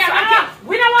Don't part. check so I out. can-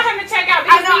 We don't want him to check out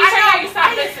because when you check out, you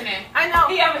stop listening. I know.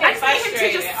 He over here I just need him to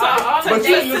frustrated. just All to But the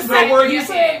you dates listen to to the word say he yes.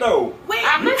 said though. Wait,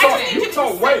 I'm I listening. just need you to talk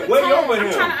just way set the over tone. him.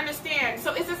 I'm trying to understand.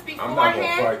 So is this I'm not gonna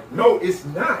beforehand? fight. No, it's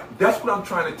not. That's what I'm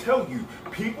trying to tell you.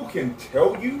 People can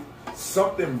tell you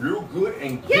something real good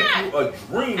and give Yeah. you a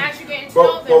dream. As you get into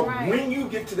but them, right. when you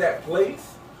get to that place,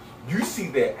 you see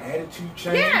their attitude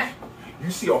change. Yeah. You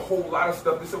see a whole lot of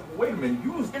stuff that said, well, wait a minute,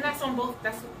 you was. And that's on both.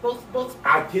 That's both.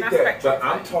 I get not that, but spectrums,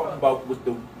 I'm but talking about with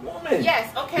the woman.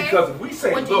 Yes. Okay. Because we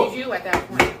say, what do look, you do at that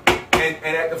point?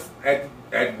 and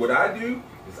at what I do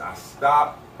is I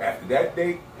stop after that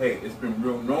date. Hey, it's been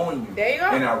real knowing you. There you go.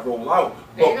 And I roll out.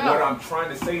 There But you go. what I'm trying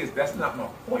to say is that's not my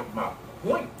point. My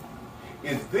point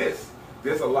is this.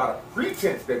 There's a lot of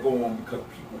pretense that go on because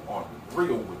people aren't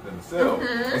real with themselves.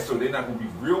 Mm-hmm. And so they're not going to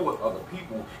be real with other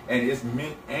people. And it's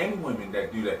men and women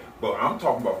that do that. But I'm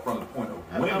talking about from the point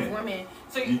of women. Of women.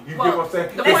 So You get well, what I'm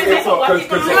saying? The point is, what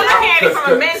people do, you're looking at it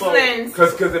from a men's lens.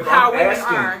 Because if how I'm women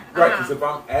asking, are. right? Because if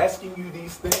I'm asking you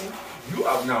these things, you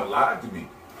have now lied to me.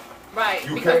 Right,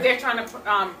 You because can't- they're trying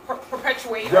to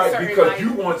perpetuate a Right, certain because life.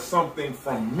 you want something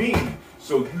from me,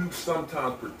 so you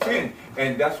sometimes pretend,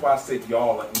 and that's why I said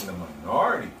y'all are in the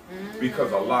minority.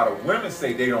 Because a lot of women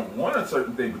say they don't want a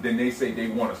certain thing, but then they say they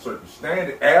want a certain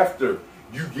standard after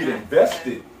you get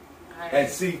invested. And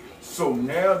see, so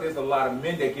now there's a lot of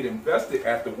men that get invested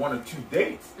after 1 or 2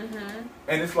 dates.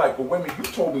 And it's like, but wait a minute, you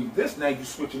told me this, now you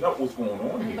switching up what's going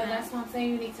on here. But that's what I'm saying.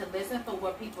 You need to listen for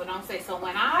what people don't say. So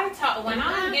when I talk, when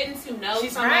I'm getting to know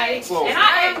She's somebody, right. So, and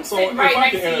I am so sitting if right I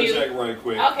next can to you. interject right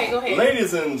quick. Okay, go ahead.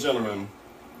 Ladies and gentlemen,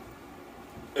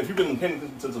 if you've been paying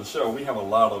attention to the show, we have a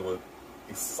lot of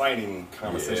exciting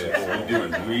conversation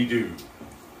going on. We do.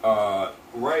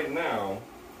 Right now,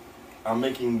 I'm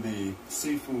making the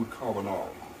seafood carbonara.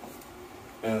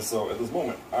 And so at this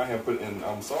moment, I have put in,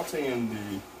 I'm sauteing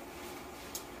the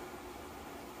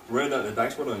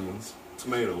diced red onions,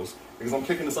 tomatoes, because I'm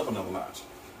kicking this up another notch.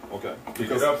 Okay? Kick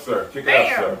it up, sir. Kick it Bam.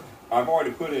 up, sir. I've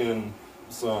already put in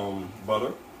some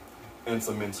butter and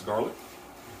some minced garlic.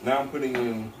 Now I'm putting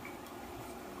in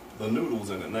the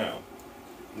noodles in it now.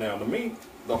 Now, to me,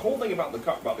 the whole thing about the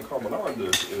carbonara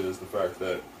dish is the fact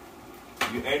that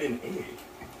you add an egg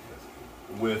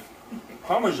with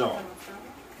Parmesan.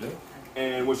 Yeah.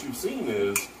 And what you've seen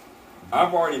is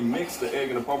I've already mixed the egg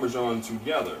and the Parmesan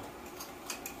together.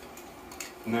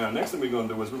 Now, next thing we're going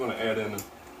to do is we're going to add in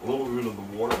a little bit of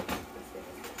the water.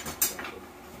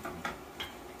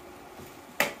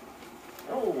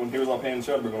 Oh, and here's our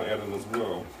pancetta we're going to add in as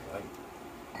well.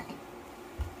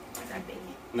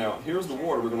 Now, here's the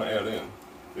water we're going to add in.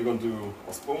 We're going to do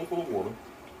a spoonful of water.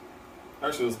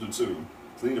 Actually, let's do 2.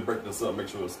 So you need to break this up, make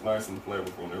sure it's nice and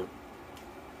flavorful in there.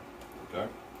 Okay?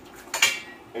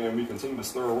 And we continue to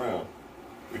stir around.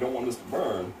 We don't want this to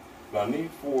burn, but I need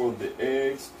for the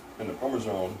eggs and the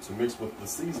Parmesan to mix with the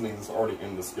seasoning that's already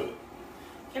in the skillet.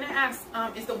 Can I ask,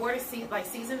 is the water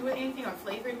seasoned with anything or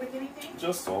flavored with anything?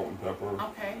 Just salt and pepper.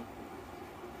 Okay.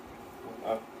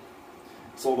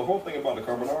 So the whole thing about the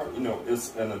carbonara,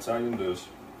 it's an Italian dish,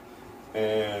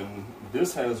 and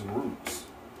this has roots,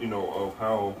 of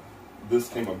how this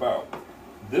came about.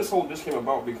 This whole dish came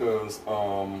about because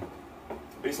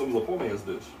basically it was a poor man's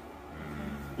dish,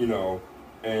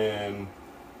 and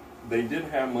they didn't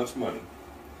have much money.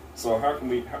 So how can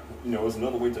we, it's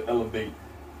another way to elevate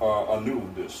a noodle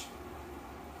dish.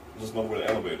 Just another way to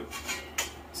elevate it.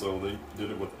 So they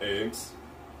did it with eggs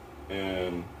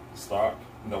and stock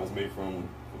that was made from,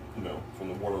 from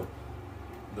the water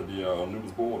that the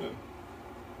noodles boiled in.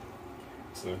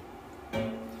 See?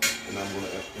 And I'm gonna,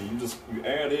 and you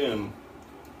add in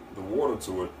the water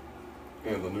to it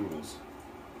and the noodles.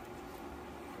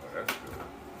 Oh, that's good.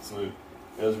 So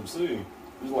as you see,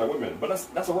 you're like, wait a minute, but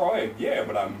that's a raw egg. Yeah,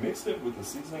 but I mixed it with the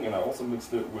seasoning and I also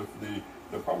mixed it with the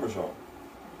Parmesan.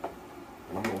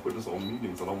 And I'm gonna put this on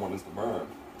medium because I don't want this to burn.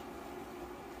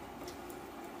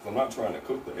 So I'm not trying to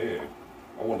cook the egg.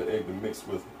 I want the egg to mix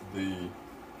with the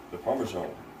Parmesan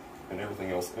and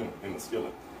everything else in the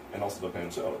skillet, and also the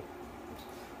pancetta.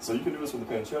 So you can do this with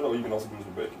the pancetta, or you can also do this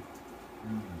with bacon.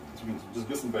 So you can just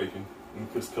get some bacon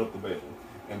and just cut up the bacon.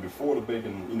 And before the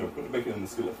bacon, put the bacon in the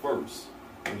skillet first,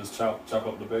 and just chop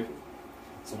up the bacon.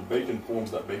 So the bacon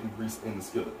forms that bacon grease in the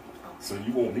skillet. So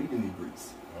you won't need any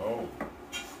grease. Oh.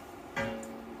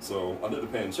 So I did the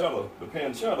pancetta. The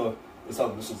pancetta is how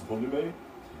the dish is supposed to be made,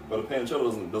 but the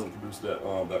pancetta doesn't produce that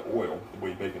oil the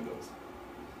way bacon does.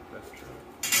 That's true.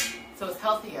 So it's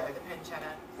healthier, the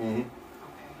pancetta. Mm-hmm. Okay.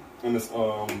 And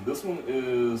this one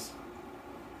is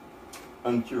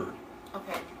uncured.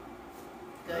 Okay.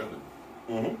 Good.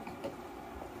 Mm-hmm.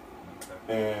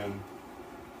 And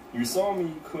you saw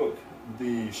me cook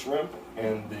the shrimp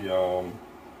and the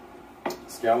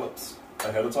scallops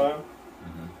ahead of time.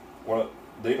 Mm-hmm. Well,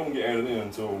 they don't get added in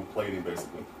until plating,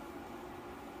 basically.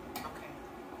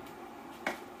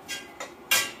 Okay.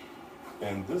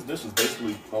 And this dish is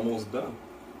basically almost done.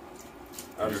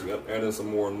 I just got added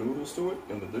some more noodles to it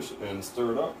in the dish and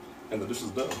stir it up, and the dish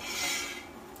is done.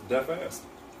 That fast.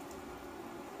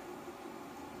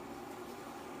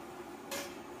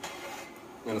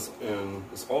 and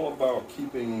it's all about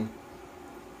keeping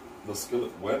the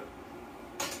skillet wet.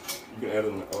 You can add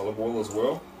in olive oil as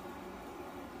well.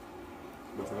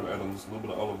 But we're gonna add in just a little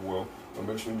bit of olive oil, and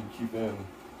make sure you keep in.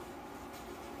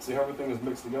 See how everything is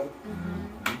mixed together?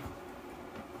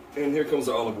 And here comes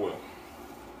the olive oil.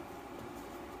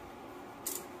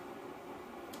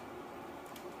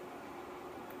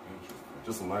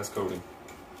 Just a nice coating.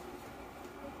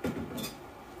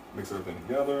 Mix everything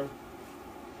together.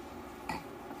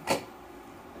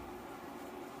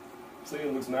 See,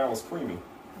 it looks now it's creamy.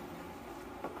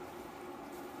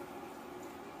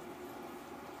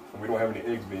 And we don't have any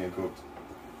eggs being cooked.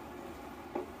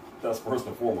 That's first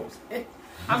and foremost. I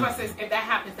was about to say, if that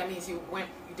happens, that means you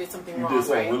did something wrong, You did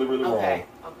something right? really, really wrong. Okay.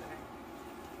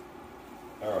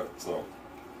 All right, so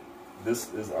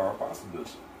this is our pasta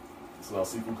dish. This is our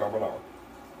seafood carbonara.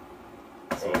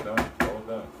 Well done. Well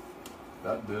done.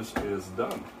 That dish is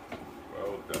done.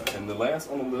 Well done. And the last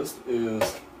on the list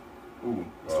is, ooh,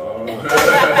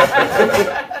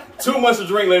 too much to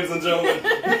drink, ladies and gentlemen.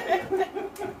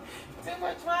 Too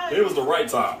much wine. It was the right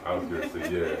time. I was gonna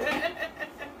say, yeah.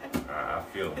 I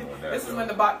feel him on that. This is when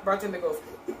the bartender goes,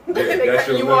 Yeah, they that's cut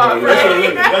your you limit. off, That's your right?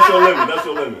 limit. That's your limit. That's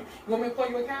your limit. You want me to pour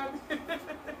you a cab?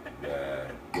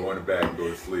 Yeah. Go in the back and go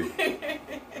to sleep.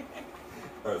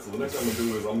 All right, so the next thing I'm gonna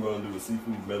do is I'm gonna do the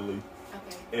seafood medley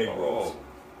egg rolls.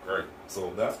 Great.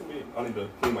 So that's gonna be. I need to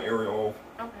clean my area off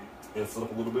Okay. and set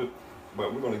up a little bit,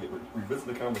 but we're gonna revisit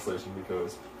the conversation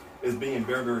because it's being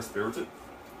very, very spirited,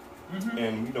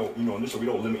 and initially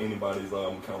we don't limit anybody's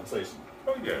conversation.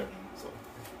 Oh yeah. So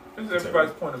This is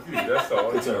everybody's point of view. That's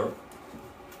all. it's her.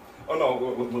 Oh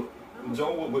no,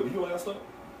 Joe, what you last up?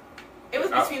 It was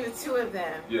between the two of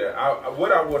them. Yeah.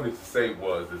 What I wanted to say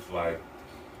was, it's like,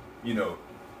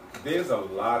 there's a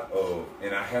lot of,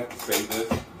 and I have to say this.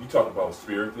 You talk about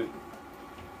spirited.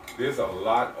 There's a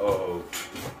lot of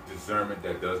discernment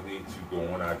that does need to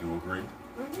go on. I do agree.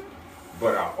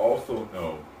 But I also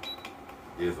know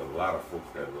there's a lot of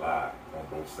folks that lie on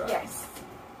both sides. Yes.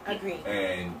 Agreed.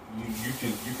 And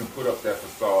you can put up that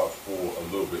facade for a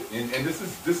little bit. And this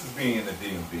is being in the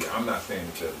DMV. I'm not saying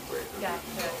it's everywhere.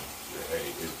 Gotcha. Hey,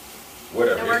 it's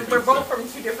whatever. And we're both from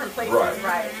two different places,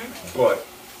 right? But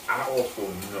I also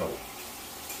know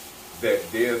that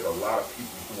there's a lot of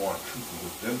people who aren't truthful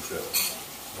with themselves,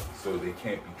 so they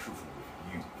can't be truthful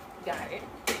with you. Got it.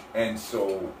 And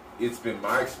so it's been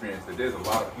my experience that there's a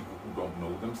lot of people who don't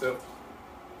know themselves.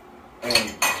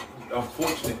 And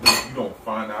unfortunately, you don't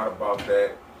find out about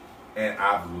that. And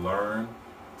I've learned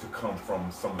to come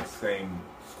from some of the same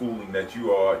schooling that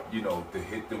you are, to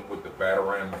hit them with the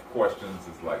batarang of questions.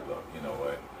 It's like, look, you know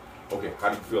what? Okay, how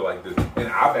do you feel like this? And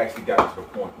I've actually gotten to the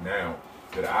point now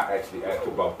that I actually ask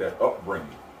about that upbringing.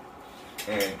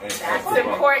 And That's ask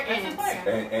important.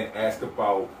 and ask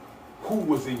about who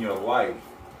was in your life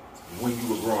when you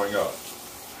were growing up.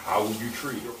 How were you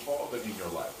treated your father in your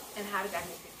life? And how did that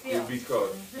make you feel?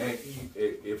 Because and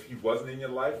if he wasn't in your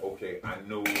life, okay, I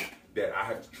know that I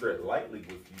have to tread lightly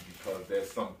with you because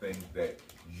there's some things that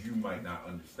you might not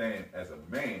understand as a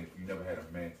man if you never had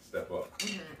a man to step up.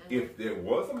 If there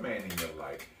was a man in your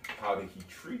life, how did he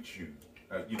treat you?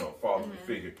 Fatherly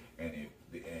figure. And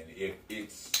if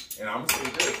it's, and I'm gonna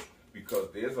say this because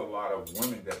there's a lot of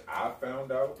women that I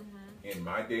found out in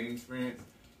my dating experience,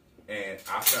 and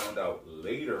I found out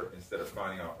later instead of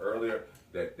finding out earlier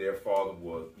that their father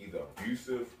was either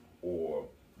abusive or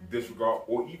disregard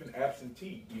or even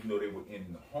absentee, even though they were in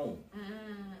the home.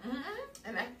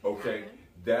 And that Okay,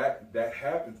 that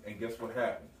happens, and guess what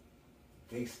happens?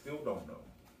 They still don't know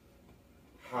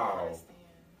how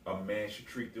a man should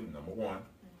treat them, number one,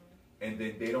 and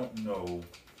then they don't know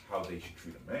how they should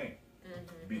treat a man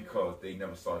because they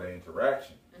never saw that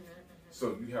interaction.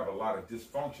 So you have a lot of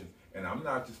dysfunction, and I'm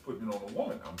not just putting it on a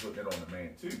woman, I'm putting it on a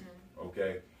man too,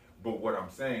 okay? But what I'm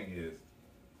saying is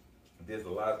there's a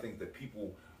lot of things that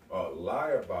people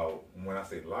lie about. And when I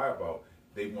say lie about,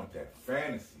 they want that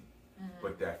fantasy,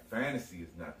 but that fantasy is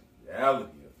not the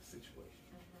reality of the situation.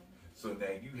 So now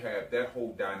you have that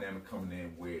whole dynamic coming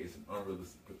in where it's an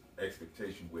unrealistic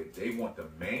expectation where they want the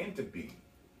man to be,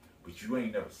 but you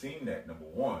ain't never seen that, number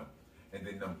one. And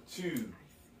then number two,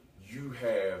 you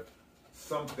have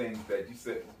some things that you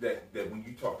said that when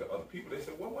you talk to other people, they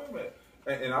say, well, wait a minute.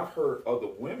 And I've heard other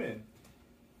women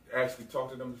actually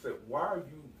talk to them and say, why are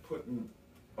you putting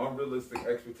unrealistic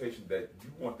expectations that you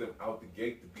want them out the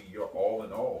gate to be your all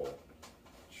in all?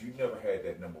 But you never had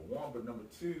that, number one. But number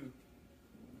two,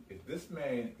 if this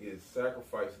man is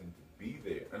sacrificing to be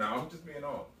there, and I'm just being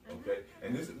honest, okay?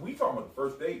 And this, we talking about the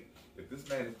first date. If this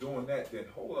man is doing that, then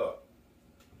hold up.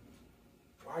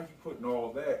 Why are you putting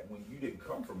all that when you didn't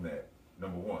come from that?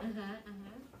 number one.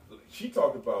 She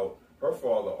talked about her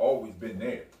father always been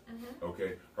there.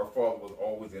 Okay, her father was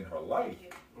always in her life.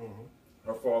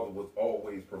 Her father was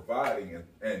always providing,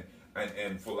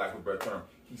 and for lack of a better term,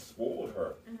 he spoiled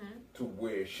her to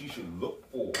where she should look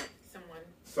for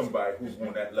somebody who's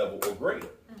on that level or greater.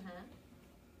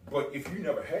 But if you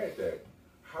never had that,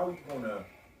 how are you gonna,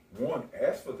 one,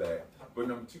 ask for that, but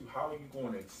number two, how are you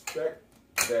going to expect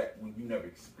that when you never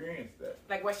experienced that?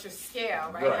 Like, what's your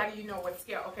scale, right? How do you know what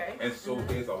scale? Okay. And so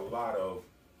there's a lot of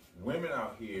women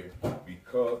out here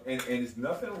because, and there's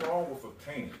nothing wrong with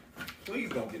obtaining. Please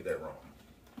don't get that wrong.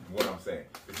 What I'm saying,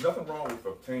 there's nothing wrong with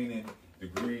obtaining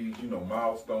degrees, you know,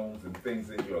 milestones and things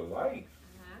in your life.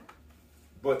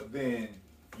 But then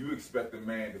you expect a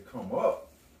man to come up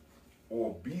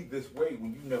or be this way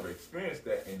when you never experienced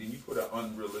that, and then you put an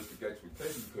unrealistic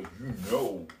expectation because you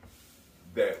know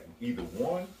that either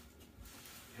one,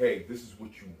 hey, this is what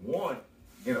you want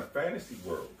in a fantasy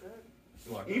world.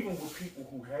 Even with people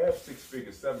who have 6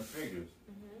 figures, 7 figures,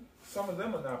 some of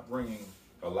them are not bringing,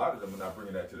 a lot of them are not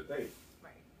bringing that to the table.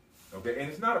 Okay, and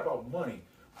it's not about money,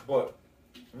 but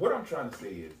what I'm trying to say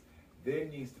is there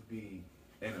needs to be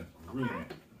an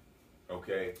agreement.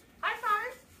 Okay? High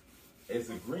five. It's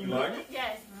agreement. Like it?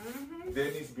 Yes. There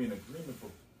needs to be an agreement,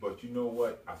 but you know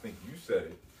what? I think you said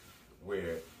it,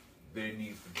 where there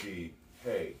needs to be,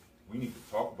 hey, we need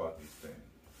to talk about these things.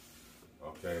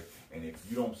 Okay? And if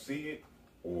you don't see it,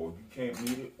 or you can't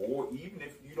meet it, or even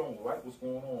if you don't like what's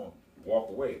going on, walk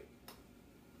away.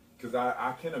 Because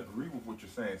I can agree with what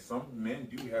you're saying. Some men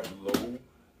do have low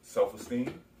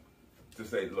self-esteem to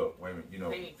say, look, wait a minute, you know.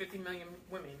 They need 50 million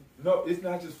women. No, it's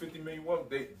not just 50 million women.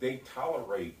 They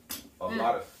tolerate a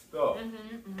lot of stuff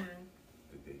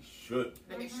that they shouldn't.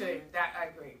 That they shouldn't. That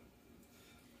I agree.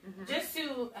 Just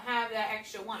to have that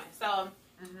extra one. So,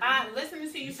 I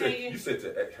listening to you saying... You said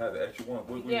to have the extra one? What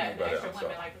do you mean by that? Extra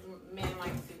women, like men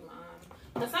like to...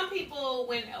 But some people,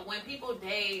 when people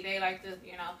date, they like to,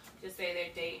 you know, just say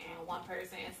they're dating one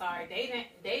person. Sorry,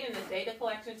 dating is data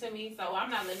collection to me, so I'm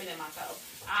not limiting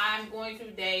myself. I'm going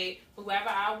to date whoever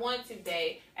I want to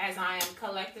date as I am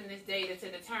collecting this data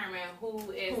to determine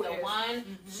who is the one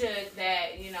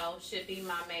should be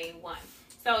my main one.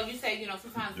 So you say, you know,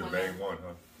 sometimes your women... main one,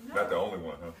 huh? No. Not the only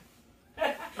one, huh? I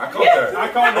caught that. I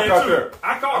caught that too.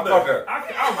 I caught that.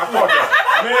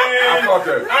 Man,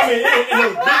 I mean, in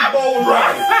his big bold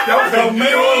right. That was the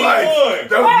main one.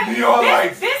 That was your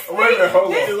life. Wait a minute,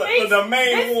 hold on. The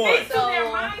main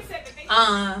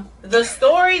one. The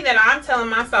story that I'm telling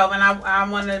myself, and I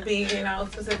want to be, you know,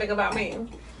 specific about me,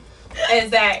 is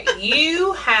that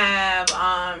you have,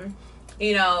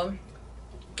 you know,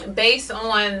 based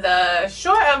on the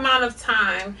short amount of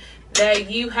time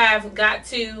that you have got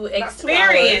to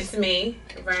experience me,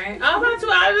 right? Oh, about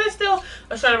 2 hours. It's still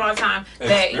a short amount of time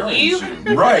that you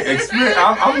right. Experience.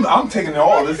 I'm taking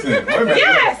all this in. Wait a minute.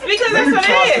 Yes, because that's what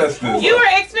it is. You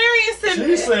are experiencing.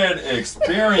 She said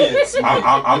experience.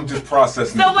 I'm just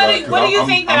processing. So what do you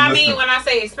think that I mean when I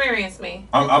say experience me?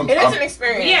 It is an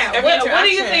experience. Yeah. What do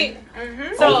you think?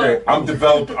 So okay,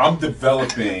 I'm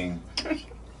developing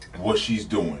what she's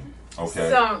doing.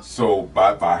 Okay, so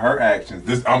by her actions,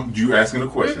 you asking a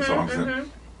question, so I'm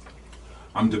saying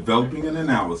I'm developing an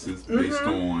analysis based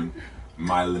on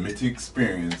my limited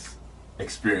experience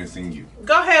experiencing you.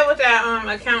 Go ahead with that,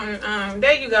 accountant.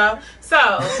 There you go. So,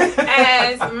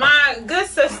 as my good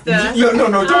sister,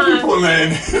 no, don't be putting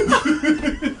that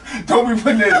in. Don't be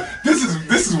putting that. This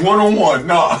is one-on-one.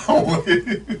 No.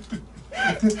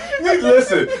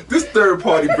 Listen, this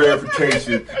third-party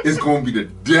verification is going to be the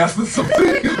death of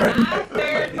something.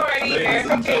 Third-party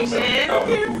verification.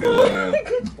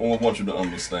 I want you to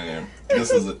understand.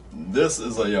 This is a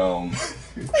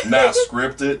not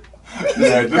scripted.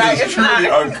 Yeah, this is truly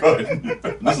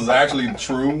uncut. This is actually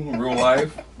true, real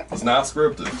life. It's not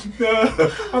scripted.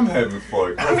 I'm having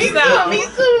fun. Me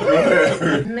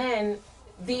too. Men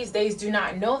these days do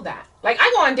not know that. Like,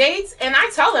 I go on dates and I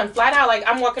tell them flat out, like,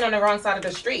 I'm walking on the wrong side of the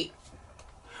street.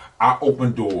 I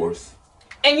open doors.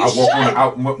 And you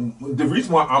should. The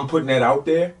reason why I'm putting that out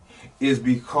there is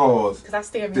because I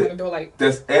stand behind the door like...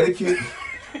 That's etiquette.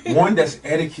 One, that's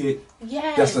etiquette.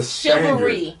 Yes. That's a standard.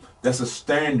 Chivalry. That's a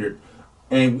standard.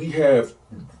 And we have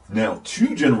now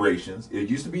 2 generations. It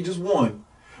used to be just one.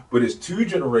 But it's 2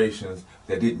 generations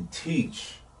that didn't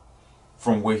teach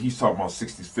from where he's talking about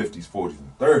 60s, 50s, 40s,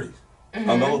 and 30s.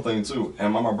 Another thing too,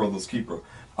 am I my brother's keeper?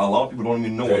 A lot of people don't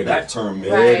even know what that term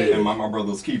means. Right. Am I my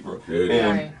brother's keeper?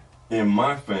 And in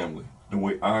my family, the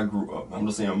way I grew up, I'm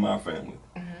just saying my family,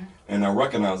 and I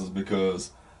recognize this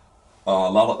because a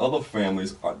lot of other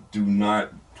families do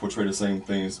not portray the same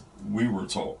things we were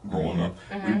taught growing up.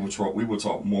 We were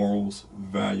taught morals,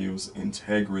 values,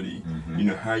 integrity. You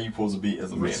know, how you supposed to be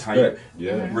as a man. Respect.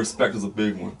 Respect is a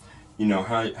big one. You know,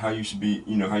 how you should be,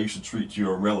 you know, how you should treat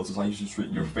your relatives, how you should treat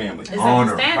your family.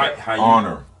 Honor.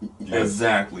 Honor.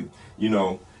 Exactly. You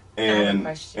know, and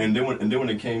then when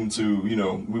it came to, you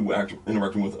know, we were actually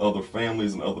interacting with other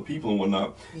families and other people and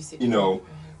whatnot, you know,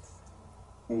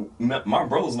 my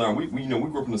brothers and I, we you know, we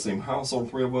grew up in the same household,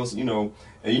 three of us, you know,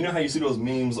 and you know how you see those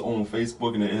memes on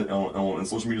Facebook and on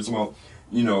social media about,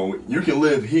 you know, you can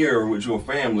live here with your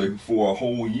family for a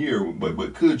whole year,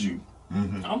 but could you?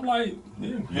 I'm like,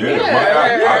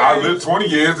 I lived 20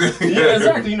 years. Yeah,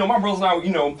 exactly. You know, my brothers and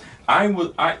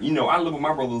I, you know, I lived with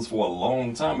my brothers for a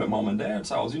long time at mom and dad's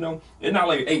house. You know, it's not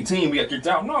like 18 we got kicked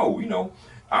out. No, you know,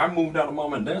 I moved out of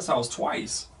mom and dad's house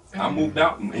twice. I moved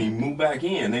out and moved back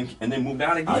in, and then moved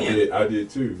out again. I did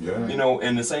too. Yeah. You know,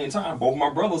 and at the same time, both my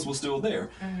brothers were still there.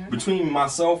 Between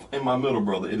myself and my middle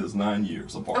brother, it is 9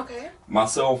 years apart. Okay.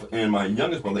 Myself and my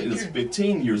youngest brother, it is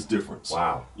 15 years difference.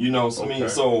 Wow. You know, so I mean,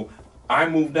 so I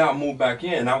moved out, moved back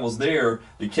in. I was there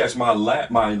to catch my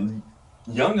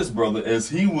youngest brother as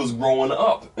he was growing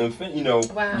up and, you know,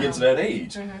 get to that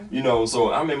age. You know,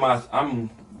 so I'm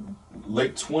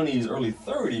late 20s, early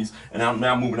 30s, and I'm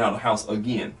now moving out of the house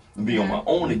again and be on my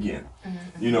own again.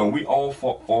 You know, we all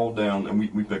fall down and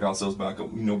we pick ourselves back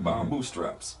up, you know, by our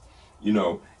bootstraps. You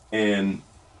know, and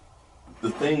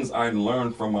the things I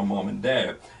learned from my mom and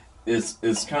dad is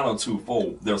kind of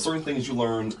twofold. There are certain things you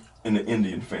learn in the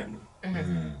Indian family.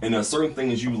 And there are certain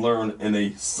things you learn in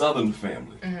a Southern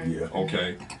family.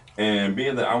 Okay. And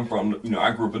being that I'm from, you know,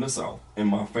 I grew up in the South, and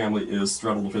my family is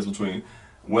straddled the fence between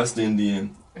West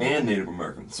Indian and Native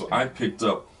American. So I picked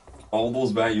up all those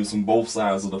values from both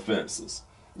sides of the fences.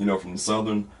 You know, from the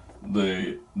Southern,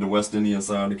 the West Indian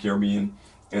side, the Caribbean,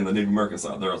 and the Native American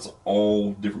side. There's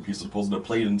all different pieces of the puzzle that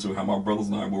played into how my brothers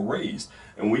and I were raised.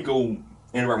 And we go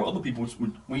interact with other people,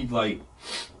 we like,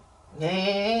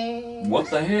 what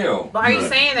the hell? But are you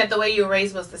saying that the way you were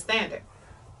raised was the standard?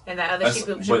 And that other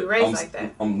people should be raised like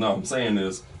that? No, I'm saying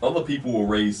is other people were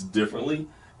raised differently.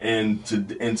 And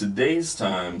in today's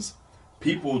times,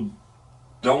 people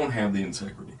don't have the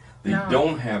integrity. They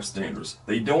don't have standards.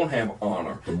 They don't have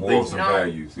honor. The morals and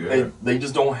values. They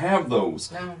just don't have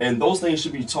those. And those things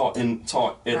should be taught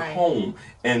at home.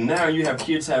 And now you have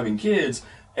kids having kids,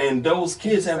 and those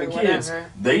kids having kids,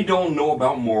 they don't know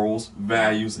about morals,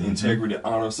 values, integrity,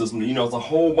 honor system. You know, it's a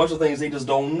whole bunch of things they just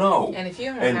don't know. And if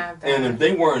you don't have that, and if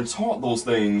they weren't taught those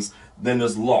things, then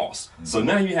it's lost. So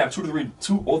now you have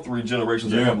two or three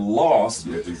generations that have lost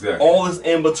all this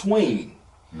in between.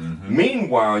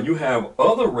 Meanwhile, you have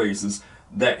other races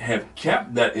that have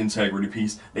kept that integrity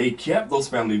piece. They kept those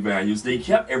family values. They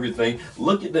kept everything.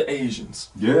 Look at the Asians.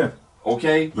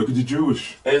 Okay? Look at the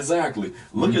Jewish. Exactly.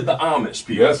 Look at the Amish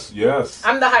people. Yes.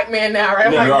 I'm the hype man now, right?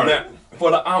 Now,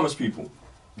 for the Amish people,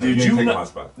 did you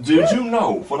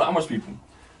know for the Amish people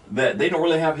that they don't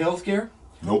really have health care?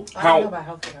 Nope. I don't know about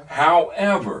healthcare.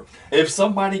 However, if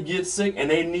somebody gets sick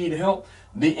and they need help,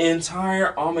 the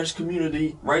entire Amish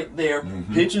community right there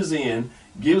pitches in,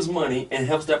 gives money, and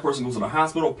helps that person go to the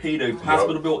hospital, pay the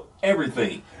hospital bill,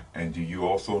 everything. And do you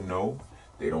also know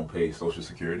they don't pay Social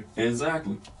Security?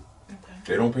 Exactly.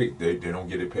 They don't pay. They don't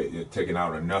get it paid, taken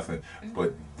out or nothing.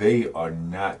 But they are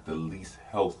not the least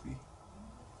healthy.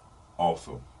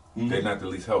 Also, they're not the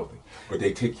least healthy. But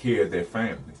they take care of their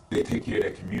families. They take care of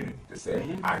their community. They say,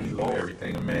 I can do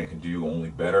everything a man can do, only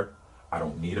better. I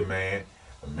don't need a man.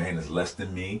 A man is less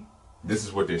than me. This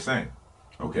is what they're saying.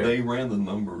 Okay. They ran the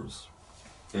numbers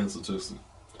and statistics.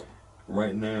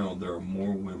 Right now, there are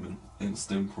more women in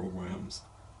STEM programs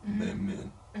than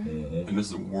men, and this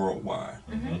is worldwide.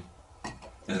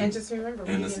 And just remember,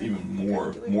 and it's even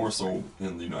more so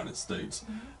in the United States.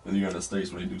 In the United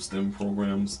States, when they do STEM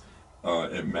programs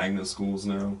at magnet schools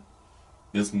now,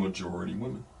 it's majority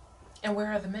women. And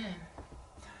where are the men?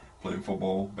 Playing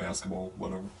football, basketball,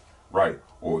 whatever. Right.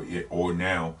 Or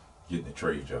now getting the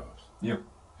trade jobs. Yeah.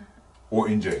 Or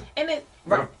in jail. And it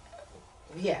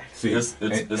yeah. See, it's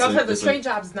the trade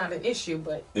job is not an issue,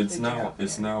 but it's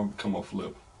now come a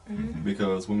flip.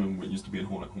 Because women used to be in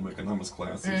home economics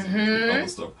classes and other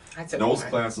stuff. Those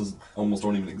classes almost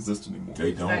don't even exist anymore.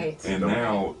 They don't. Right. And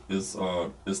now it's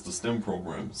the STEM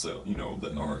programs, so, you know,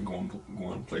 that are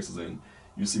going places, and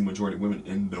you see majority of women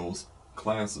in those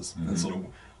classes, and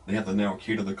so they have to now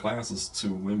cater the classes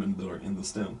to women that are in the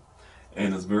STEM,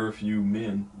 and there's very few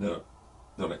men that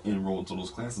are enrolled into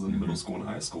those classes in middle school and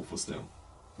high school for STEM.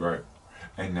 Right.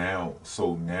 And now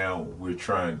we're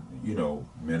trying, you know,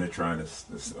 men are trying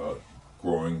to,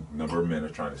 growing number of men are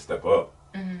trying to step up.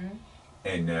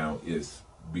 And now it's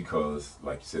because,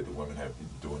 like you said, the women have been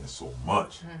doing it so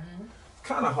much. It's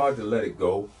kind of hard to let it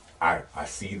go. I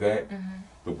see that.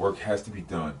 The work has to be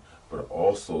done, but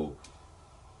also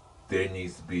there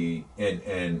needs to be,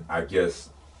 and I guess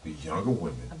the younger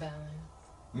women. A balance.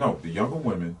 No, the younger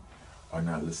women are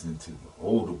not listening to the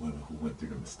older women who went through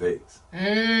the mistakes.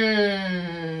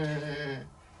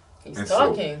 He's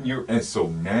talking. So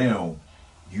now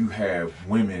you have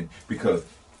women, because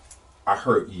I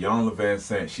heard Iyanla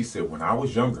Vanzant, she said, when I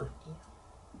was younger,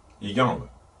 Iyanla,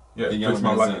 Fix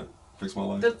My Life. Fix My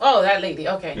Life. That lady.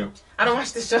 Okay. Yeah. I don't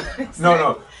watch the show.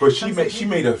 No, but she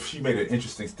made an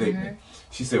interesting statement.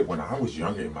 She said, when I was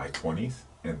younger, in my 20s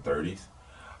and 30s,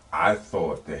 I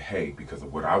thought that, hey, because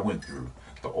of what I went through,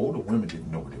 the older women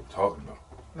didn't know what they were talking about.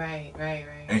 Right.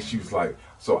 And she was like,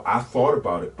 so I thought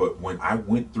about it, but when I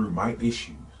went through my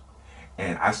issues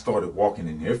and I started walking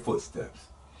in their footsteps,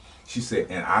 she said,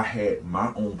 and I had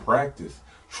my own practice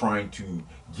trying to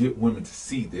get women to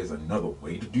see there's another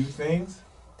way to do things.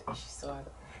 She saw it.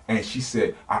 And she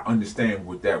said, I understand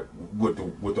what the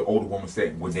older woman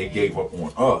said when they gave up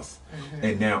on us.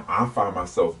 And now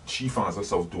she finds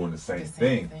herself doing the same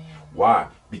thing. Why?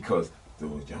 Because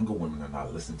those younger women are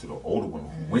not listening to the older women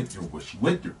who went through what she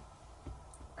went through.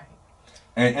 Right.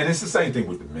 And it's the same thing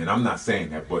with the men. I'm not saying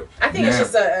that, but I think it's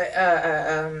just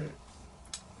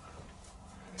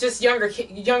just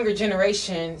younger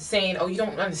generation saying, "Oh, you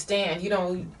don't understand." You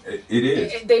know, it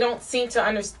is. They don't seem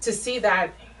to see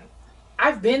that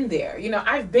I've been there. You know,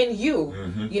 I've been you.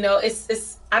 You know,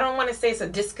 it's. I don't want to say it's a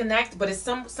disconnect, but it's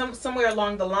somewhere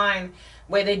along the line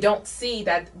where they don't see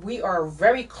that we are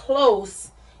very close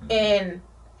in.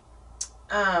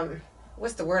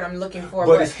 What's the word I'm looking for?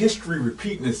 But it's history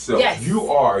repeating itself. Yes.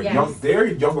 You are Yes. they're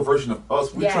a younger version of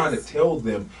us. We're Yes. trying to tell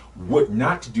them what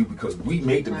not to do because we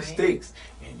made the mistakes.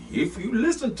 And if you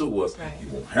listen to us, you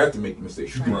won't have to make the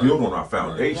mistakes. You can build on our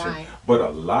foundation. Right. But a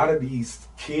lot of these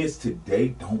kids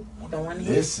today don't want to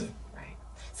listen. Right.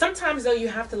 Sometimes though, you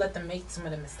have to let them make some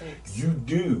of the mistakes. You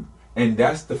do. And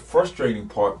that's the frustrating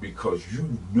part because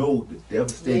you know the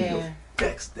devastating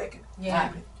effects that can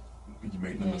happen. You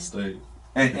made the mistake.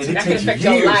 And it that takes can affect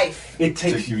years. your life. It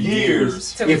takes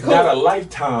years, to if not a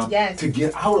lifetime, to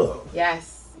get out of.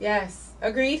 Yes.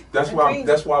 Agreed. That's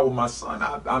why with my son,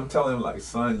 I'm telling him, like,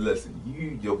 son,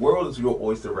 listen, your world is your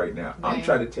oyster right now. Right. I'm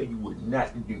trying to tell you what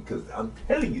not to do because I'm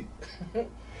telling you.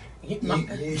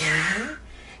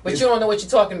 But you don't know what you're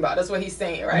talking about. That's what he's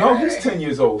saying, right? No, he's 10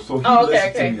 years old, so he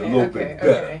listens to me a little bit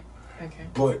better. Okay.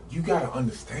 But you got to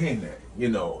understand that, you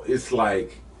know, it's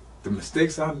like the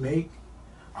mistakes I make,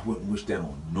 I wouldn't wish that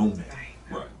on no man.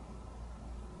 Right.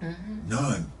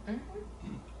 None.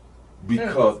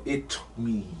 Because it took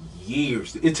me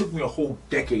years. It took me a whole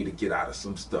decade to get out of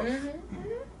some stuff.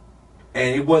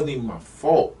 And it wasn't even my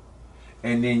fault.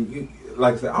 And then, you,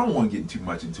 like I said, I don't want to get too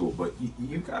much into it, but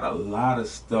you got a lot of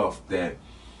stuff that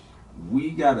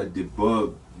we got to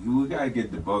debug. We got to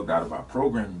get debugged out of our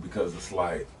programming because it's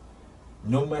like,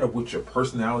 no matter what your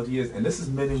personality is, and this is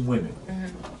men and women,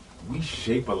 we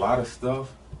shape a lot of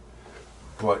stuff.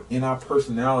 But in our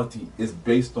personality, it's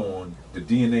based on the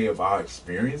DNA of our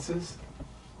experiences.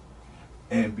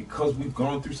 And because we've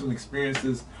gone through some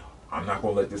experiences, I'm not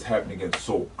going to let this happen again.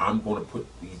 So I'm going to put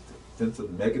these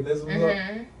defensive mechanisms up.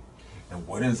 And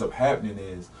what ends up happening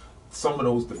is some of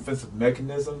those defensive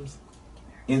mechanisms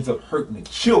ends up hurting the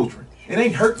children. It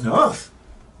ain't hurting us.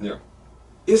 Yeah.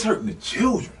 It's hurting the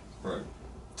children. Right.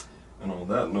 And on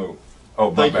that note,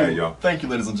 thank you, y'all. Thank you,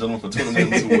 ladies and gentlemen, for tuning in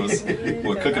to us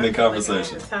for Cooking and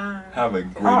Conversation. Have a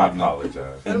great evening. I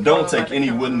apologize. And don't take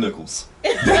any wooden nickels.